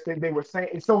things that they were saying.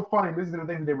 It's so funny. Listen to the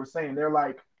things that they were saying. They're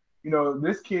like,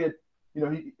 this kid, he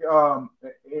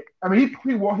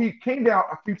came down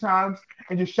a few times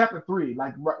and just shot the three,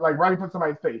 like right in front of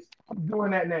somebody's face. I'm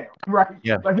doing that now, right?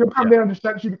 Yeah. Like he'll come down and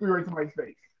just shoot the three right in somebody's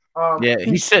face.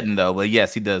 He shouldn't though, but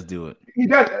yes, he does do it. He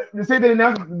does. The same thing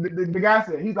the guy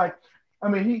said. He's like, I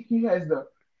mean, he has the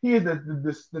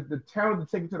talent to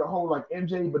take it to the whole like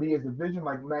MJ, but he has the vision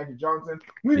like Magic Johnson.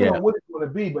 We don't know what it's going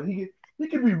to be, but he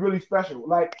could be really special.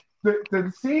 Like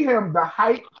to see him, the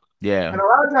height. Yeah. And a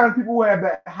lot of times people who have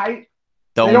that height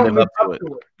don't live up to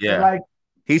it. Yeah. Like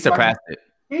he surpassed it.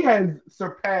 He has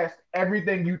surpassed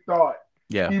everything you thought.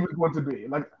 He was going to be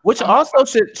which also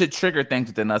should trigger things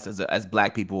within us as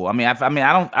black people. I mean,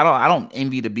 I don't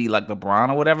envy to be like LeBron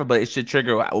or whatever, but it should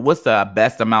trigger what's the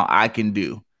best amount I can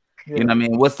do. Yeah. You know what I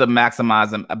mean? What's the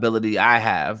maximizing ability I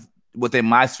have within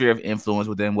my sphere of influence,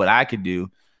 within what I can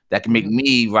do that can make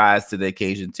me rise to the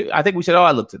occasion too? I think we should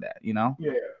all look to that, Yeah,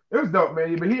 it was dope,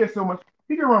 man. But he has so much.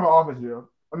 He can run an office, yo.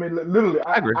 I mean, literally,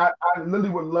 I literally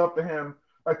would love for him.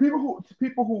 Like people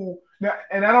who now,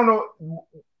 and I don't know.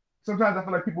 Sometimes I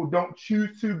feel like people don't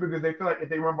choose to because they feel like if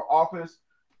they run for office,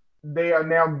 they are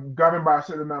now governed by a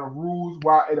certain amount of rules.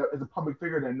 While as a public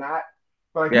figure, they're not.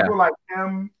 But like people like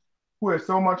him, who has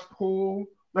so much pull.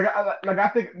 I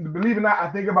think, believe it or not, I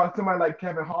think about somebody like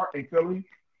Kevin Hart in Philly,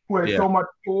 who has so much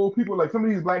pull. People like some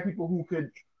of these black people who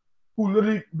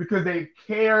literally because they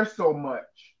care so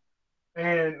much,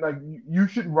 and like you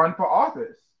should run for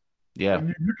office. Yeah,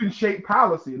 you can shape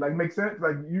policy, like make sense.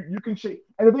 Like you can shape,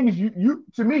 and the thing is, you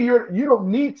to me, you don't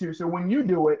need to. So when you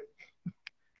do it,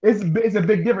 it's a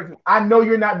big difference. I know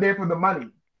you're not there for the money.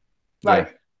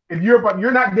 Like if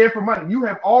you're not there for money, you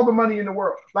have all the money in the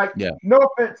world. Like no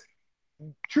offense,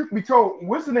 truth be told,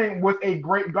 what's the name was a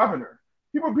great governor.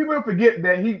 People forget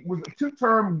that he was a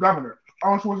 2-term governor,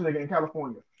 Arnold Schwarzenegger in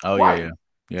California. Oh yeah.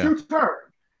 2-term,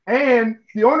 and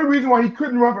the only reason why he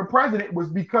couldn't run for president was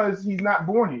because he's not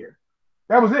born here.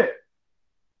 That was it.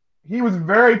 He was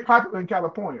very popular in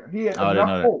California. He had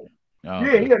enough pull. He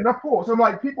had enough pull. So I'm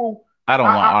like, people. I don't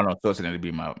want Arnold Schwarzenegger to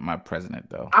be my president,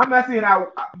 though. I'm not saying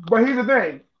but here's the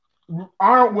thing.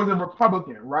 Arnold was a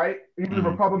Republican, right? He was a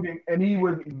Republican, and he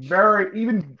was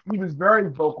very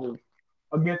vocal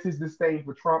against his disdain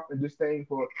for Trump and disdain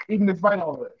for even despite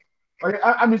all of it. Like,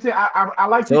 I'm just saying, I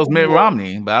like. So it's Mitt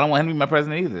Romney, but I don't want him to be my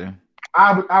president either.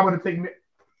 I would have taken Mitt.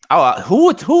 Oh,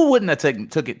 who wouldn't have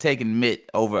taken Mitt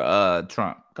over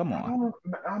Trump? Come on.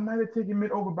 I might have taken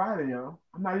Mitt over Biden, yo.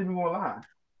 I'm not even gonna lie.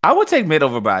 I would take Mitt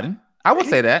over Biden. I would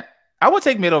say that. I would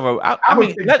take Mitt over.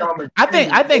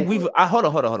 I think we've. Hold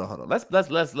on.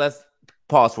 Let's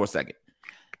pause for a second.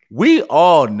 We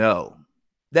all know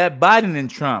that Biden and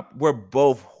Trump were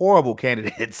both horrible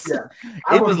candidates. Yeah,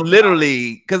 it was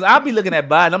literally because I'll be looking at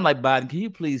Biden. I'm like, Biden, can you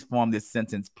please form this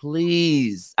sentence,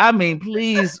 please? I mean,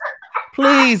 please.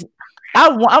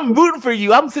 I'm rooting for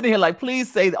you. I'm sitting here like,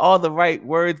 please say all the right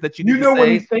words that you need to say. You know what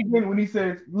he's thinking when he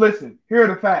says, "Listen, here are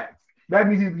the facts." That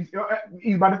means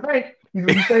he's about to think.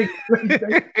 He's saying.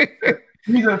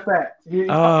 These are facts. He's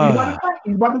about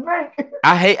to think.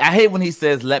 I hate when he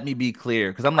says, "Let me be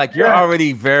clear," because I'm like, you're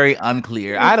already very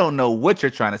unclear. I don't know what you're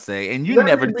trying to say, and you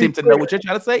never seem to know what you're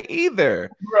trying to say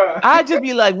either. Bruh. I just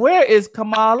be like, where is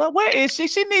Kamala? Where is she?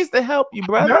 She needs to help you,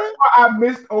 brother. That's why I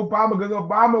missed Obama, because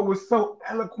Obama was so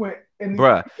eloquent.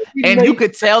 Bruh. And you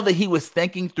could tell that he was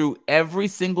thinking through every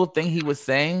single thing he was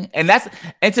saying. And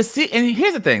here's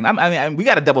the thing. I mean, we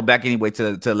got to double back anyway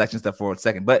to election stuff for a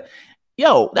second. But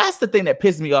yo, that's the thing that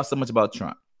pisses me off so much about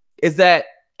Trump, is that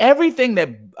everything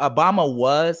that Obama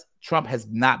was, Trump has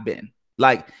not been.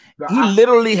 Like, he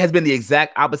literally has been the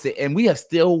exact opposite. And we have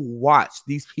still watched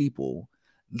these people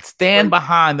stand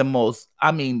behind the most,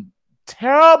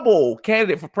 terrible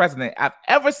candidate for president I've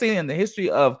ever seen in the history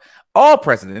of all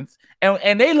presidents.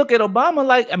 And they look at Obama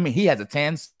like, he has a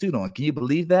tan suit on. Can you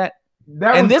believe that?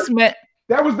 They said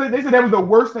that was the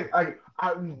worst thing.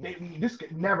 This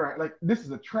could never, like, this is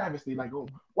a travesty. Like,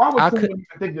 why would someone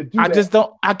think to do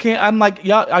that? I can't. I'm like,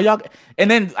 y'all.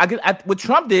 And then what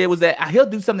Trump did was that he'll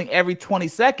do something every 20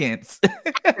 seconds.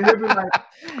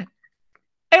 And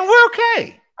we're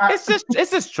okay. It's just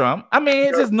Trump.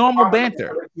 It's just normal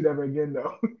banter. Never again,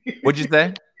 though. What'd you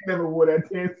say? He never wore that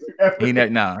tan suit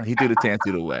ever. He threw the tan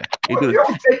suit away. You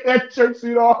don't take that church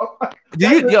suit off.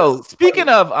 Speaking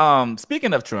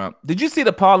of Trump, did you see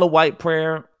the Paula White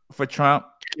prayer for Trump?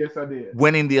 Yes, I did.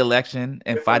 Winning the election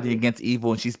and fighting against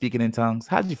evil, and she's speaking in tongues.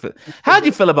 How did you feel? How did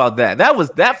you feel about that?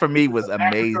 That for me was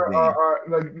amazing.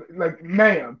 Like,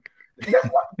 ma'am.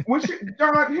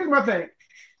 John, here's my thing.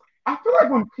 I feel like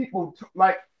when people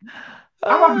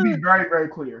I want to be very, very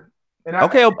clear. And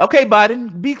okay,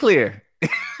 Biden, be clear.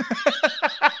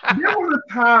 There was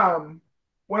a time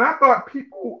when I thought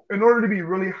people, in order to be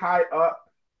really high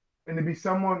up and to be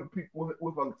someone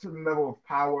with a certain level of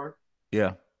power,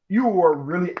 you were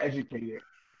really educated,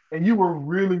 and you were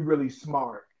really, really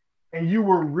smart, and you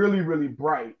were really, really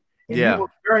bright, and you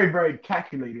were very, very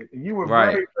calculated, and you were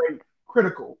very, very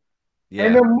critical. Yeah.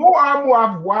 And the more and more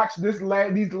I've watched these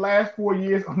last 4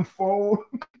 years unfold,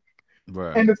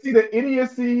 and to see the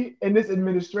idiocy in this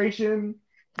administration,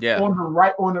 on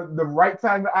the right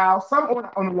side of the aisle, some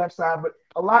on the left side, but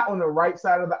a lot on the right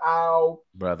side of the aisle,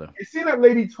 brother. You see that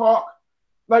lady talk,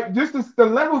 like, just the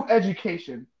level of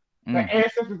education, the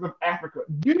ancestors of Africa.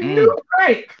 Do you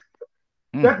think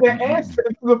that the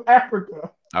ancestors of Africa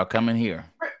are coming here?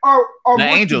 Are the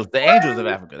angels of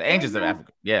Africa. The angels of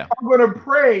Africa. Yeah. I'm going to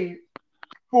pray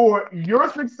for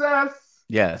your success.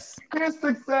 Yes. His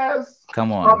success.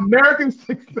 Come on. American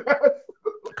success.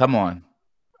 Come on.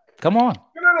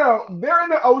 No. They're in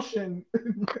the ocean.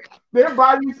 Their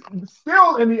bodies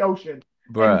still in the ocean.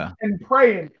 Bruh. And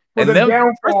praying for the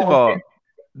downfall. First of all,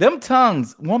 them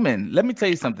tongues, woman, let me tell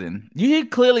you something. You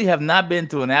clearly have not been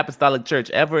to an apostolic church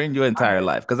ever in your entire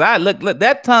life. Because look,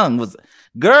 that tongue was,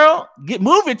 girl,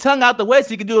 move your tongue out the way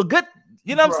so you can do a good,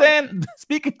 you know what I'm saying?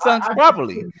 Speaking tongues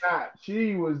properly.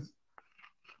 She was,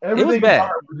 it was bad.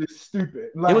 Was just stupid.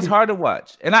 It was hard to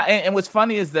watch. And what's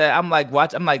funny is that I'm like,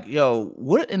 yo,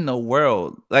 what in the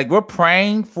world? Like, we're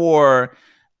praying for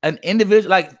an individual,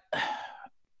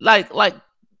 like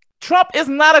Trump is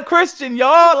not a Christian,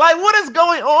 y'all. Like, what is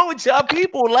going on with y'all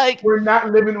people? Like, we're not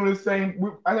living on the same.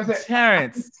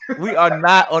 Terrence, we are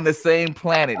not on the same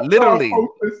planet. Literally.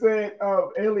 Said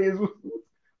aliens was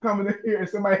coming in here, and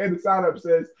somebody had to sign up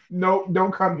says, "No,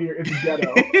 don't come here. It's a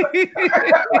ghetto."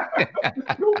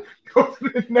 Go to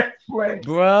the next place,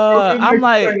 bro. I'm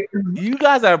like, you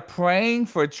guys are praying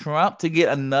for Trump to get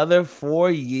another 4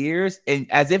 years, and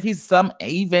as if he's some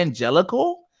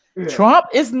evangelical. Yeah. Trump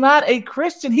is not a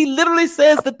Christian. He literally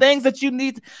says the things that you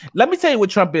need. Let me tell you what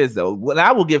Trump is, though. Well,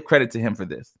 I will give credit to him for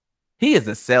this. He is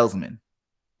a salesman.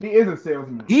 He is a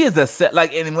salesman. He is a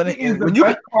when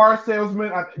you car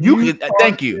salesman.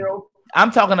 Thank you.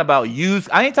 I'm talking about used.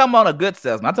 I ain't talking about a good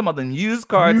salesman. I'm talking about the used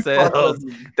car sales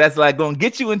that's like gonna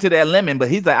get you into that lemon. But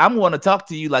he's like, I'm gonna talk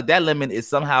to you like that lemon is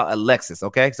somehow a Lexus.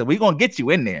 Okay, so we're gonna get you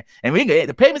in there, and we get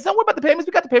the payments. Don't worry about the payments.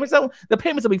 We got the payments. The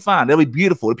payments will be fine. They'll be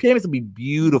beautiful. The payments will be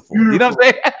beautiful. You know what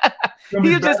I'm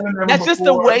saying? That's just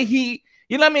the way he.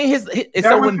 You know what I mean? It's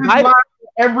so when Biden.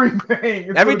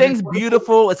 Everything's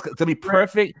beautiful. It's gonna be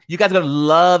perfect. You guys are gonna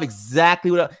love exactly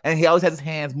what. And he always has his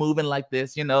hands moving like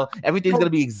this. You know, everything's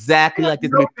gonna be exactly like this.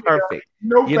 It's gonna be perfect.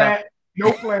 No fat,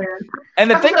 no plan.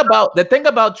 And the thing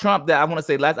about Trump that I want to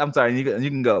say last. I'm sorry, you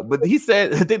can go. But he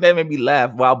said the thing that made me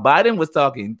laugh while Biden was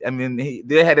talking. I mean,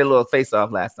 they had a little face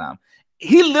off last time.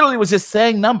 He literally was just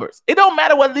saying numbers. It don't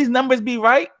matter whether these numbers be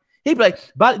right. He'd be like,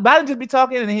 Biden just be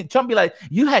talking, and Trump be like,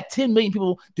 you had 10 million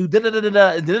people do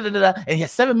da-da-da-da-da, and you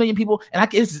had 7 million people, and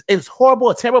it's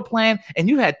horrible, a terrible plan, and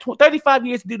you had 35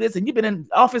 years to do this, and you've been in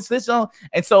office this long.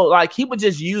 And so, like, he would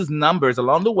just use numbers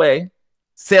along the way,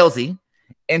 salesy,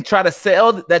 and try to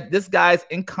sell that this guy's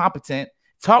incompetent,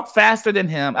 talk faster than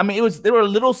him. I mean, there were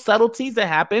little subtleties that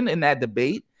happened in that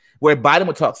debate where Biden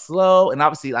would talk slow, and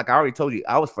obviously, like I already told you,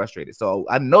 I was frustrated, so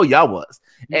I know y'all was.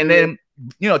 And then,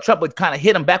 you know, Trump would kind of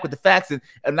hit him back with the facts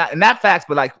and not facts,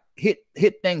 but like hit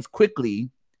things quickly,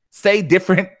 say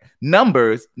different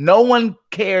numbers. No one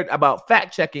cared about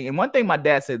fact checking. And one thing my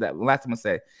dad said that last time I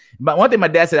said, but one thing my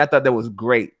dad said I thought that was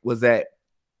great was that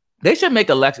they should make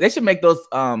elections. They should make those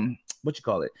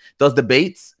those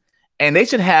debates. And they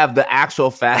should have the actual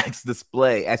facts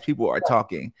display as people are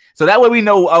talking. So that way we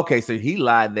know, okay, so he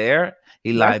lied there.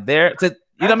 He lied there. You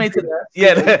know what I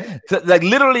mean? Like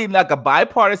literally like a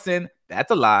bipartisan, that's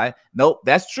a lie. Nope,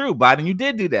 that's true. Biden, you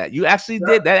did do that. You actually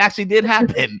did. That actually did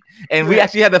happen. And we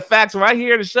actually have the facts right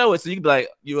here to show it. So you can be like,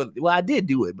 well, I did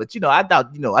do it. But, you know, I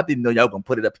thought, you know, I didn't know y'all were going to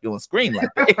put it up here on screen like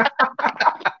that.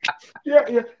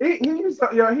 Yeah.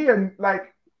 He had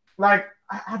like,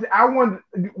 I wanted,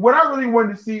 what I really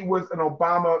wanted to see was an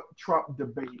Obama-Trump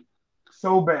debate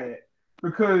so bad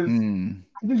because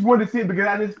I just wanted to see it because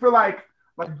I just feel like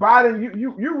Biden,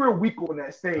 you're real weak on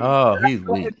that stage. Oh, he's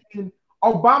weak.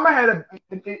 Obama had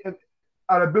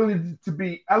an ability to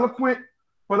be eloquent,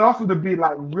 but also to be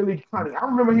like really funny. I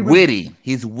remember he was witty.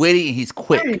 He's witty and he's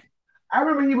quick. I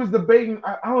remember he was debating.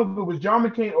 I don't know if it was John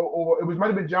McCain or might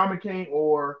have been John McCain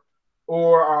or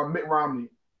Mitt Romney.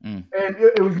 And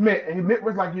it was Mitt, and Mitt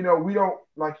was like, you know, we don't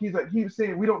like. He was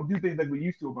saying we don't do things like we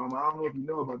used to, Obama. I don't know if you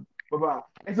know about Obama.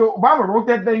 And so Obama wrote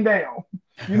that thing down,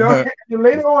 you know. And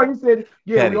later on, he said,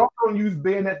 "Yeah, we also don't use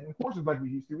bayonets and horses like we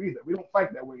used to either. We don't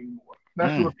fight that way anymore.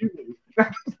 That's what you do."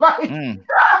 That's like,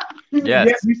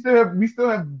 yes, we still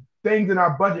have things in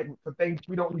our budget for things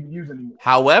we don't even use anymore.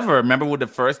 However, remember with the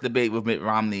first debate with Mitt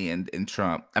Romney and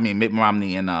Trump? I mean, Mitt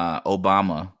Romney and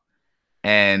Obama,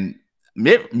 and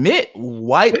Mitt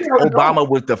wiped Obama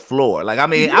with the floor. Like, I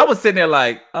mean, I was sitting there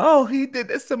like, oh, he did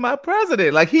this to my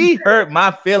president. Like, he hurt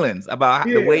my feelings about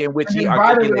the way in which he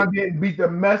articulated. Biden beat the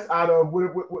mess out of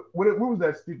what was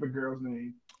that stupid girl's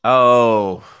name?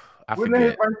 Oh, I forget. Wasn't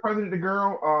that Vice President, the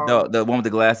girl? The one with the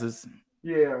glasses?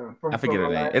 Yeah. I forget her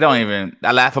name. It don't even,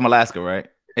 I laugh from Alaska, right?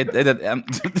 To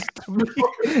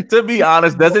be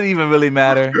honest, doesn't even really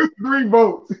matter. 3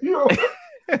 votes. You know?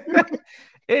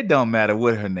 It don't matter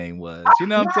what her name was. You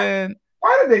know what I'm saying?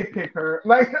 Why did they pick her?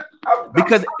 Like,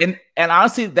 because and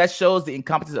honestly, that shows the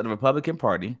incompetence of the Republican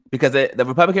Party. Because the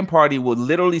Republican Party will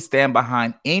literally stand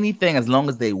behind anything as long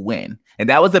as they win, and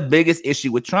that was the biggest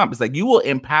issue with Trump. It's like you will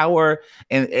empower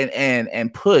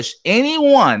and push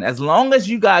anyone as long as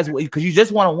you guys, because you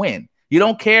just want to win. You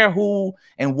don't care who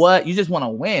and what. You just want to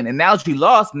win. And now that you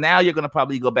lost, now you're gonna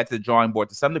probably go back to the drawing board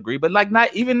to some degree, but like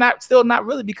still not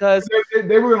really, because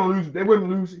they were gonna lose. They wouldn't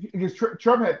lose because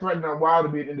Trump had threatened a while to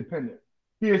be an independent.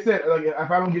 He had said, like,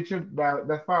 if I don't get your ballot,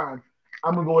 that's fine.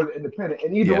 I'm gonna go as independent.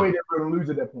 And either way, they were gonna lose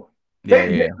at that point.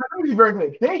 They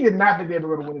did not think they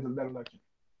were gonna win that election.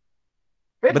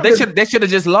 But they should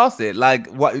have just lost it. Like,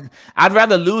 what? I'd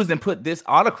rather lose than put this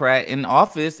autocrat in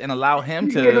office and allow him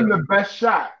to give him the best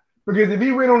shot. Because if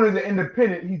he went on as an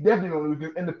independent, he's definitely going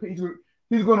to lose.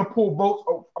 He's going to pull votes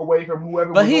away from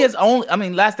whoever. But he is only. I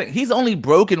mean, last thing, he's only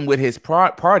broken with his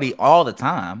party all the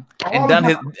time and done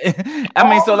his. I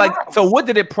mean, so what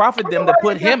did it profit them to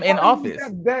put him in office?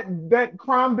 That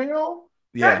crime bill.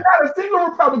 Yeah. Not a single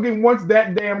Republican wants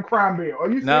that damn crime bill.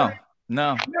 Are you serious?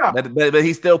 No. But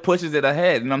he still pushes it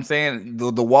ahead. You know what I'm saying?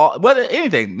 The wall, whether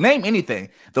anything, name anything.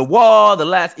 The wall, the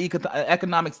last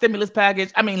economic stimulus package.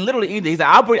 I mean, literally anything. He's like,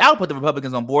 I'll put the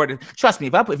Republicans on board. Trust me,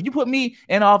 if you put me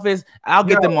in office, I'll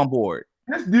get them on board.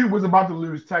 This dude was about to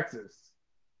lose Texas.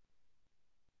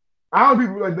 I don't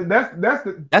people like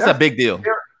that's a big deal.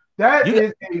 That You-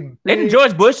 is a Isn't big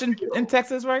George Bush in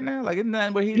Texas right now? Like, isn't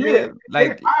that where he lives?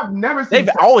 Like, I've never seen they've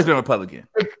Texas. always been Republican.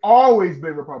 It's always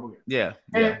been Republican. Yeah,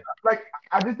 And yeah. like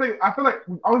I feel like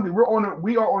honestly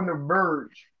we are on the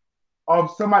verge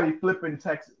of somebody flipping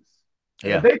Texas.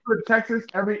 Yeah. If they flip Texas,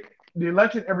 the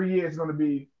election every year is going to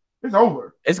be it's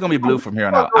over. It's gonna be blue from here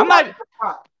on out. I'm not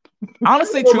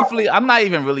honestly, truthfully, I'm not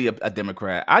even really a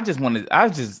Democrat. I'm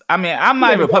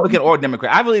not a Republican or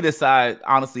Democrat. I really decide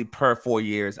honestly per 4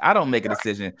 years. I don't make a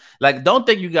decision. Like, don't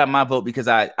think you got my vote because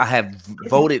I have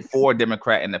voted for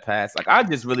Democrat in the past. Like, I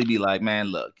just really be like, man,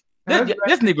 look,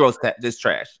 this Negro's this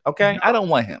trash. Okay, I don't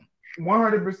want him.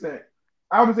 100%.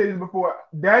 I would say this before.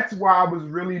 That's why I was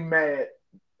really mad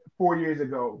 4 years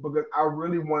ago because I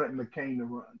really wanted McCain to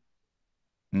run.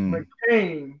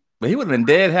 McCain, but he would have been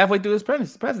dead halfway through his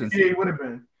presidency. Yeah, he would have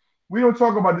been. We don't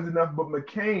talk about this enough, but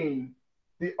McCain,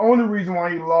 the only reason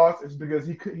why he lost is because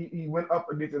he went up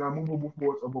against an unmovable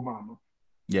force of Obama.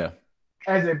 Yeah.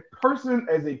 As a person,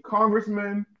 as a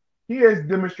congressman, he has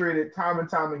demonstrated time and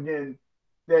time again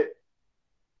that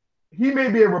he may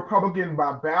be a Republican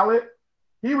by ballot.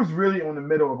 He was really on the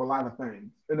middle of a lot of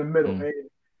things. In the middle. And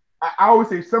I always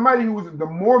say somebody who's the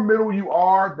more middle you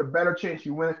are, the better chance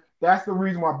you win. That's the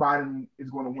reason why Biden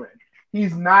is going to win.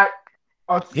 He's not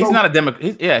a Democrat.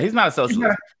 He's not a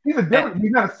socialist. He's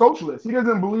not a socialist. He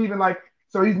doesn't believe in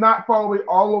so he's not all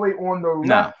the way on the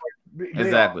left.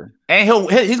 Exactly. And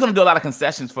he's going to do a lot of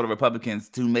concessions for the Republicans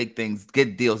to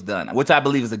get deals done, which I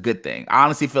believe is a good thing. I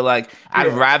honestly feel like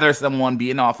I'd rather someone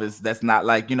be in office that's not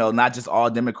not just all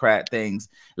Democrat things.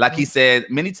 Like he said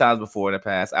many times before in the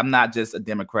past, I'm not just a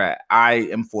Democrat. I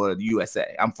am for the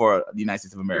USA. I'm for the United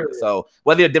States of America. So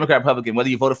whether you're a Democrat, Republican, whether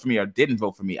you voted for me or didn't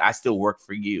vote for me, I still work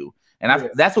for you.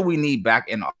 And that's what we need back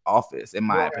in office, in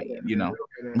my opinion.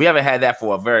 We haven't had that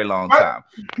for a very long time.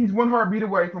 He's one heartbeat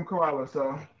away from Koala,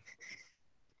 so.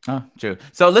 Oh, true.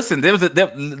 So listen, I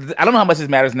don't know how much this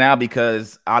matters now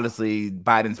because obviously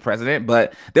Biden's president,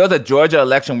 but there was a Georgia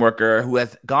election worker who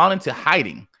has gone into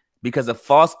hiding because of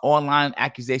false online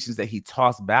accusations that he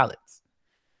tossed ballots.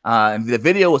 And the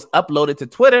video was uploaded to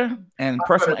Twitter and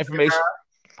personal information.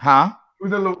 Huh?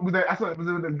 Was it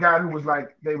the guy who was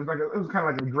it was kind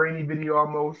of like a grainy video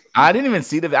almost. I didn't even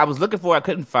see I was looking for it. I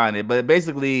couldn't find it, but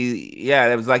basically,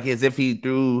 it was like as if he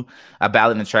threw a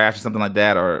ballot in the trash or something like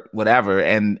that or whatever.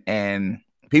 And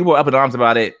people were up in arms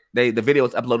about it. The video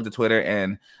was uploaded to Twitter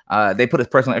and they put his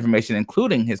personal information,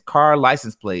 including his car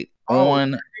license plate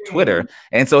on Twitter.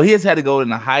 And so he has had to go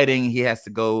into hiding. He has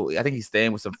to go. I think he's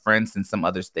staying with some friends in some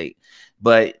other state,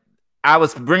 but I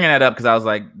was bringing that up because I was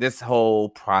like, this whole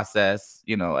process,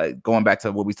 going back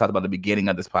to what we talked about at the beginning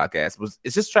of this podcast,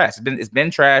 it's just trash. It's been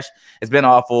trash. It's been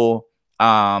awful.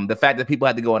 The fact that people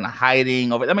had to go into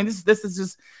hiding over. I mean, this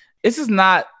is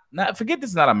not forget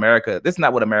this is not America. This is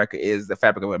not what America is, the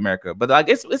fabric of America. But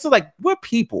it's like we're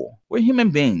people. We're human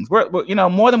beings. We're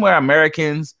more than we're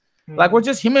Americans. Like we're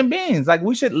just human beings. Like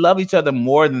we should love each other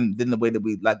more than the way that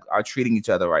we are treating each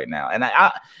other right now. And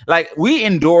I we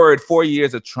endured 4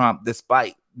 years of Trump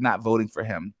despite not voting for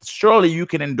him. Surely you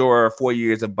can endure 4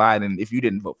 years of Biden if you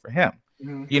didn't vote for him.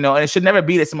 And it should never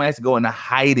be that somebody has to go into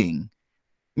hiding.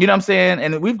 You know what I'm saying?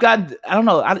 And we've got I don't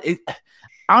know.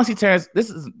 Honestly, Terrence, this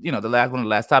is one of the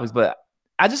last topics, but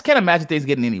I just can't imagine things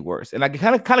getting any worse. And it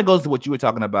kind of goes to what you were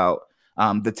talking about,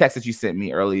 the text that you sent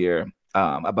me earlier.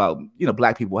 About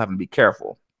black people having to be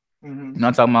careful. You know what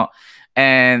I'm talking about?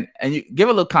 And you give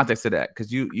a little context to that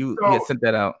because you had sent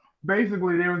that out.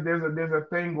 Basically, there's a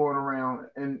thing going around,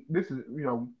 and this is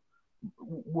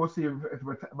we'll see if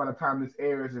by the time this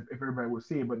airs if everybody will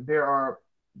see it. But there are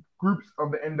groups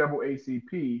of the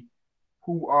NAACP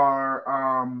who are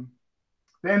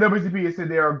the NAACP has said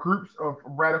there are groups of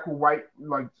radical white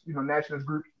nationalist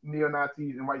groups,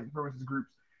 neo-Nazis, and white supremacist groups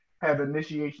have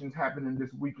initiations happening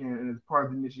this weekend, and as part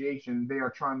of the initiation, they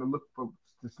are trying to look to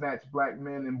snatch black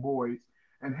men and boys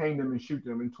and hang them and shoot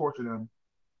them and torture them,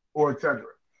 or etc.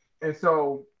 And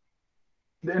so,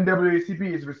 the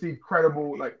NAACP has received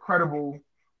credible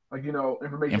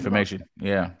information.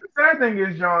 Yeah. The sad thing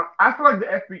is, John, I feel like the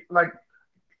FBI,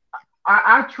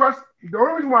 I trust. The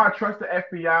only reason why I trust the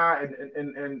FBI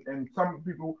and some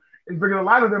people is because a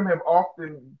lot of them have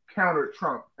often countered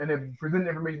Trump and have presented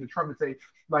information to Trump to say,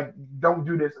 don't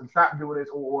do this and stop doing this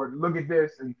or look at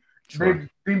this. And they've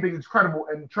seen things as credible,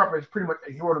 and Trump has pretty much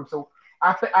ignored them. So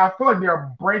I feel like there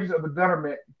are branches of the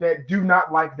government that do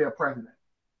not like their president.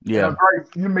 Yeah.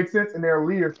 You make sense, and their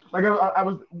leaders. I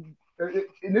was,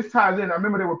 and this ties in. I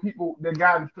remember there were people, the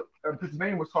guy in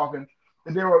Pennsylvania was talking,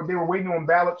 that they were waiting on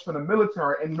ballots for the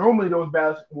military, and normally those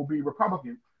ballots will be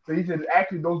Republican. So he said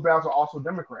actually those ballots are also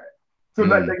Democrat. So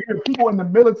like people in the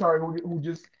military who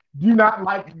just do not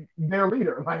like their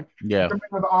leader, like Yeah. the men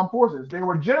of the armed forces. They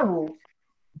were generals.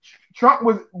 Trump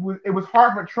was it was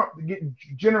hard for Trump to get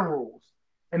generals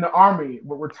in the army,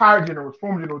 but retired generals,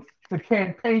 former generals, to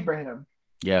campaign for him.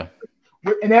 Yeah.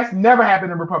 And that's never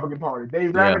happened in the Republican Party. They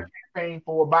rather campaign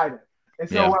for Biden. And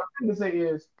so what I'm trying to say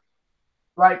is,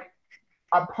 like,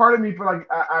 a part of me feel like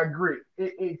I agree.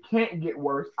 It can't get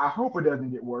worse. I hope it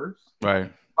doesn't get worse.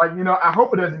 Right. Like, I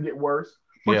hope it doesn't get worse.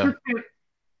 But you can't.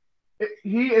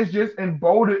 He has just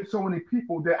emboldened so many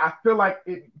people that I feel like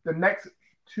the next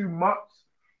 2 months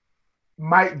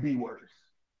might be worse.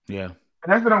 Yeah. And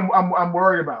that's what I'm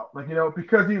worried about. Like,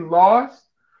 because he lost,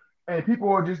 and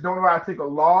people just don't know how to take a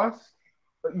loss.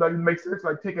 Like, it makes sense.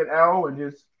 Like, take an L and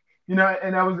just. And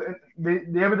that was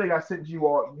the other thing I sent you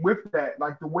all with that.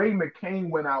 Like, the way McCain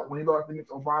went out when he lost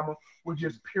against Obama was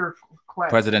just pure class.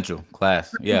 Presidential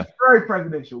class. Yeah. Very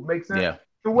presidential. Makes sense. Yeah.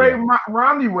 The way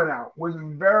Romney went out was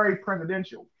very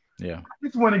presidential. Yeah. I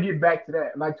just want to get back to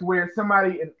that. Like, to where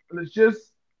somebody let's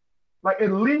just like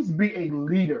at least be a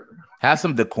leader. Have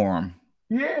some decorum.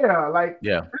 Yeah. Like,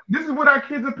 this is what our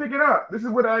kids are picking up. This is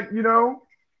what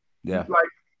Yeah. Like,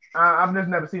 I've just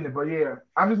never seen it, but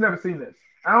I've just never seen this.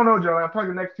 I don't know, Joe. I'm talking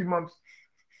the next 2 months.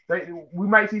 We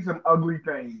might see some ugly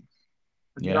things.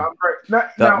 Yeah.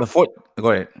 Before,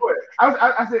 go ahead.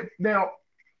 I said now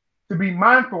to be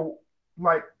mindful.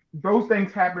 Like, those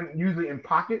things happen usually in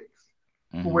pockets,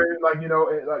 where like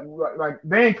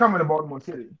they ain't coming to Baltimore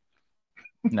City.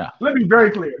 No. Let me be very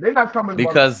clear. They're not coming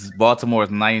because Baltimore is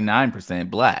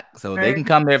 99% black, so they can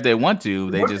come there if they want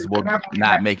to. They just will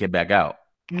not make it back out.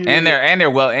 Yeah. And they're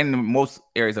well, and most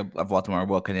areas of Baltimore are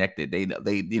well connected. They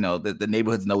the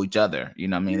neighborhoods know each other. You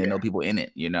know what I mean? They know people in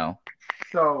it.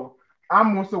 So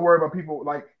I'm also worried about people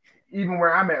like even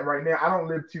where I'm at right now. I don't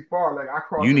live too far. Like, I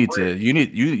cross. You need to.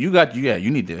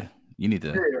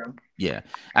 Yeah.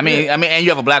 I mean, and you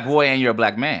have a black boy and you're a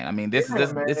black man. I mean, this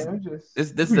is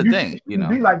the thing. Be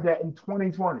like that in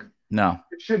 2020. No,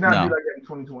 it should not be like that in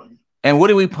 2020. And what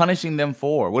are we punishing them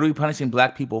for? What are we punishing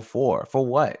black people for? For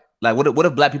what? Like, what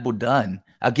have black people done?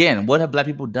 Again, what have black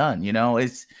people done?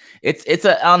 It's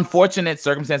an unfortunate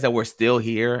circumstance that we're still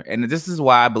here. And this is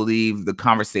why I believe the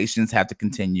conversations have to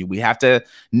continue. We have to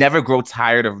never grow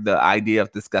tired of the idea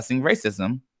of discussing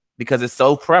racism, because it's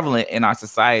so prevalent in our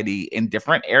society in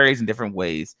different areas in different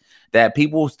ways that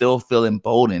people still feel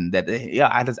emboldened that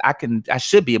I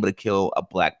should be able to kill a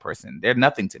black person. They're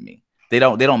nothing to me. They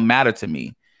don't matter to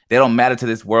me. They don't matter to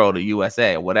this world or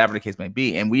USA or whatever the case may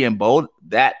be. And we embolden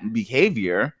that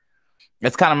behavior.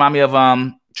 It's kind of remind me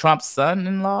of Trump's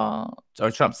son-in-law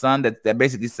or Trump's son that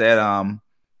basically said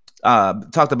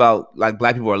talked about like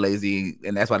black people are lazy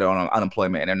and that's why they're on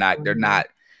unemployment and they're not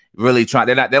really trying.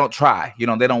 They don't try. They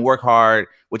don't work hard,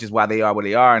 which is why they are where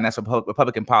they are. And that's what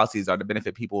Republican policies are to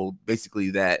benefit people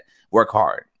basically that work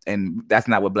hard. And that's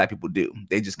not what black people do.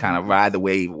 They just kind of ride the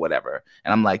wave or whatever.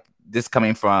 And I'm like, this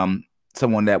coming from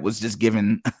someone that was just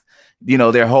given,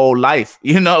 their whole life,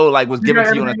 like was given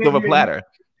to you on a silver platter.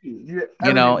 It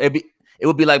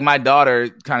would be like my daughter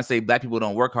kind of say black people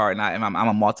don't work hard, and I'm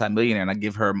a multimillionaire and I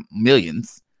give her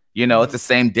millions. It's the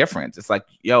same difference. It's like,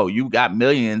 yo, you got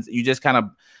millions. You just kind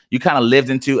of lived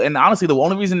into, and honestly, the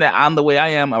only reason that I'm the way I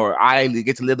am, or I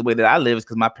get to live the way that I live, is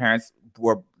because my parents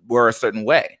were a certain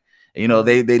way.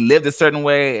 They lived a certain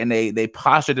way and they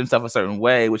postured themselves a certain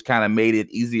way, which kind of made it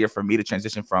easier for me to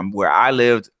transition from where I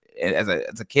lived as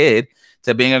a kid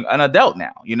to being an adult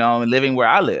now, and living where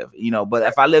I live, But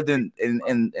if I lived in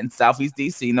Southeast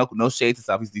DC, no shade to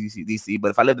Southeast DC,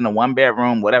 but if I lived in a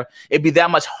 1-bedroom, whatever, it'd be that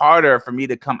much harder for me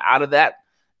to come out of that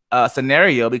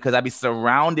scenario, because I'd be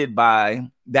surrounded by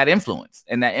that influence,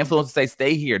 and that influence would say,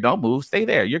 stay here, don't move, stay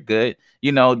there, you're good.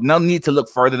 No need to look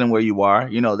further than where you are.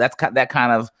 That's that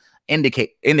kind of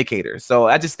indicator. So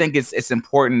I just think it's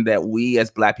important that we as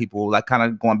black people, like kind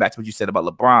of going back to what you said about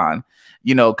LeBron,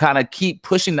 kind of keep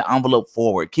pushing the envelope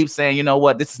forward, keep saying, you know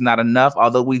what, this is not enough.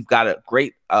 Although we've gotten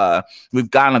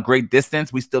a great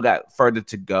distance, we still got further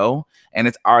to go. And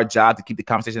it's our job to keep the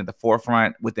conversation at the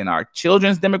forefront within our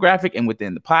children's demographic and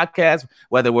within the podcast,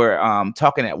 whether we're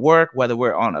talking at work, whether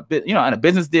we're on on a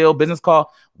business deal, business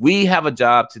call. We have a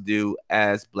job to do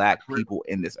as black people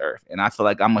in this earth. And I feel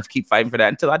like I'm going to keep fighting for that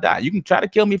until I die. You can try to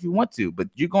kill me if you want to, but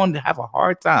you're going to have a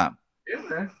hard time. Yeah,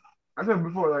 man. I said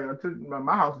before, like,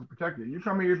 my house is protected. You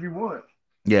come here if you want.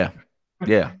 Yeah.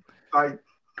 Yeah. Like,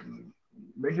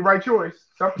 make the right choice.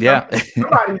 Somebody's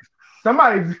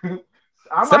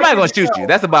gonna shoot you.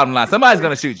 That's the bottom line. Somebody's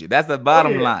gonna shoot you. That's the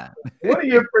bottom line. One of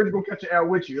your friends gonna catch an L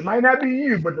with you. It might not be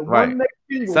you, but the one next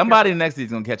to you. Somebody next to you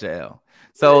is gonna catch an L.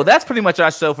 So that's pretty much our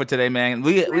show for today, man.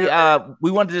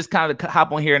 We wanted to just kind of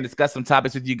hop on here and discuss some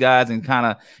topics with you guys and kind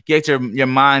of get your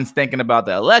minds thinking about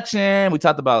the election. We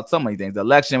talked about so many things. The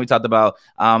election. We talked about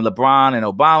LeBron and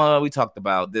Obama. We talked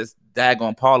about this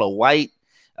daggone Paula White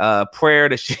prayer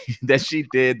that she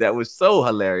did that was so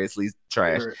hilariously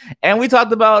trash. Sure. And we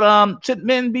talked about should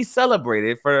men be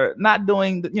celebrated for not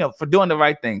doing for doing the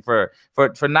right thing, for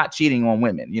not cheating on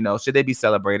women, should they be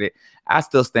celebrated? I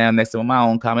still stand next to my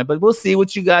own comment, but we'll see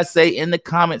what you guys say in the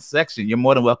comment section. You're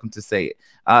more than welcome to say it.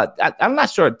 I'm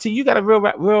not sure. T, you got a real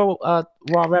raw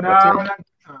rap?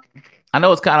 I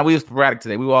know it's we were sporadic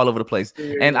today. We were all over the place.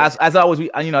 Yeah. And as always,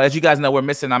 as you guys know, we're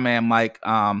missing our man Mike,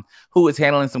 who is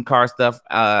handling some car stuff.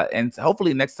 And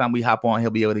hopefully next time we hop on, he'll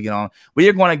be able to get on.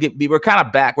 We're kind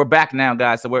of back. We're back now,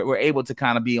 guys. So we're able to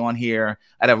kind of be on here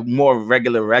at a more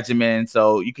regular regimen.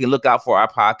 So you can look out for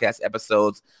our podcast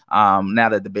episodes now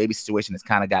that the baby situation has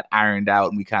kind of got ironed out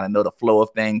and we kind of know the flow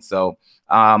of things. So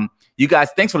you guys,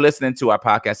 thanks for listening to our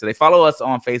podcast today. Follow us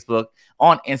on Facebook,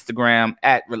 on Instagram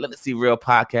at Relentlessly Real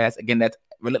Podcast. Again, that's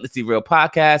Relentlessly Real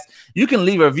Podcast. You can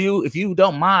leave a review if you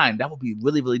don't mind. That would be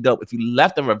really, really dope if you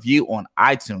left a review on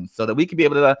iTunes so that we can be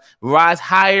able to rise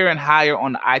higher and higher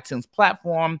on the iTunes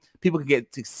platform. People can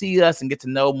get to see us and get to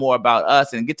know more about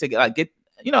us and get to have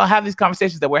these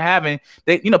conversations that we're having.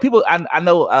 People, I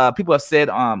know people have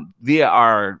said via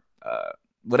our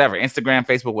whatever, Instagram,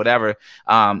 Facebook, whatever,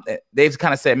 they've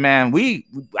kind of said, man,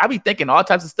 I be thinking all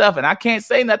types of stuff and I can't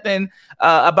say nothing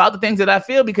about the things that I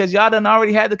feel because y'all done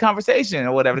already had the conversation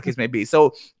or whatever the case may be.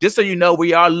 So just so you know,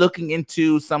 we are looking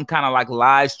into some kind of like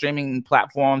live streaming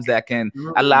platforms that can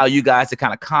allow you guys to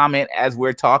kind of comment as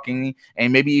we're talking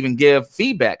and maybe even give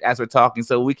feedback as we're talking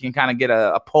so we can kind of get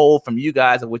a poll from you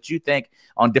guys of what you think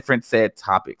on different said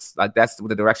topics. Like that's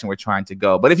the direction we're trying to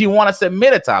go. But if you want to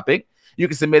submit a topic, you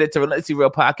can submit it to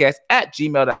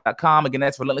relentlesslyrealpodcast@gmail.com. Again,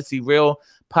 that's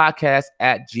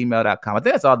relentlesslyrealpodcast@gmail.com. I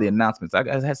think that's all the announcements. I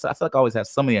feel like I always have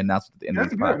so many announcements at the end of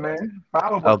the podcast. Man.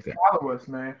 Follow us,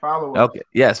 man. Follow us. Okay.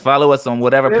 Yes, follow us on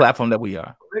whatever platform that we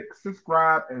are. Click,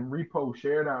 subscribe, and repost.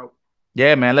 Share it out.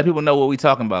 Yeah, man. Let people know what we're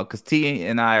talking about because T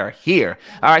and I are here.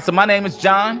 All right. So my name is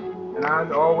John. And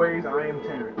as always, I am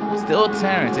Terrence. Still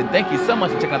Terrence. And thank you so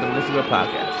much for checking out the Relentlessly Real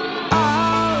Podcast.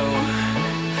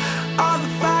 All the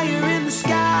fire in the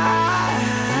sky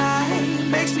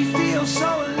makes me feel so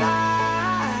alive.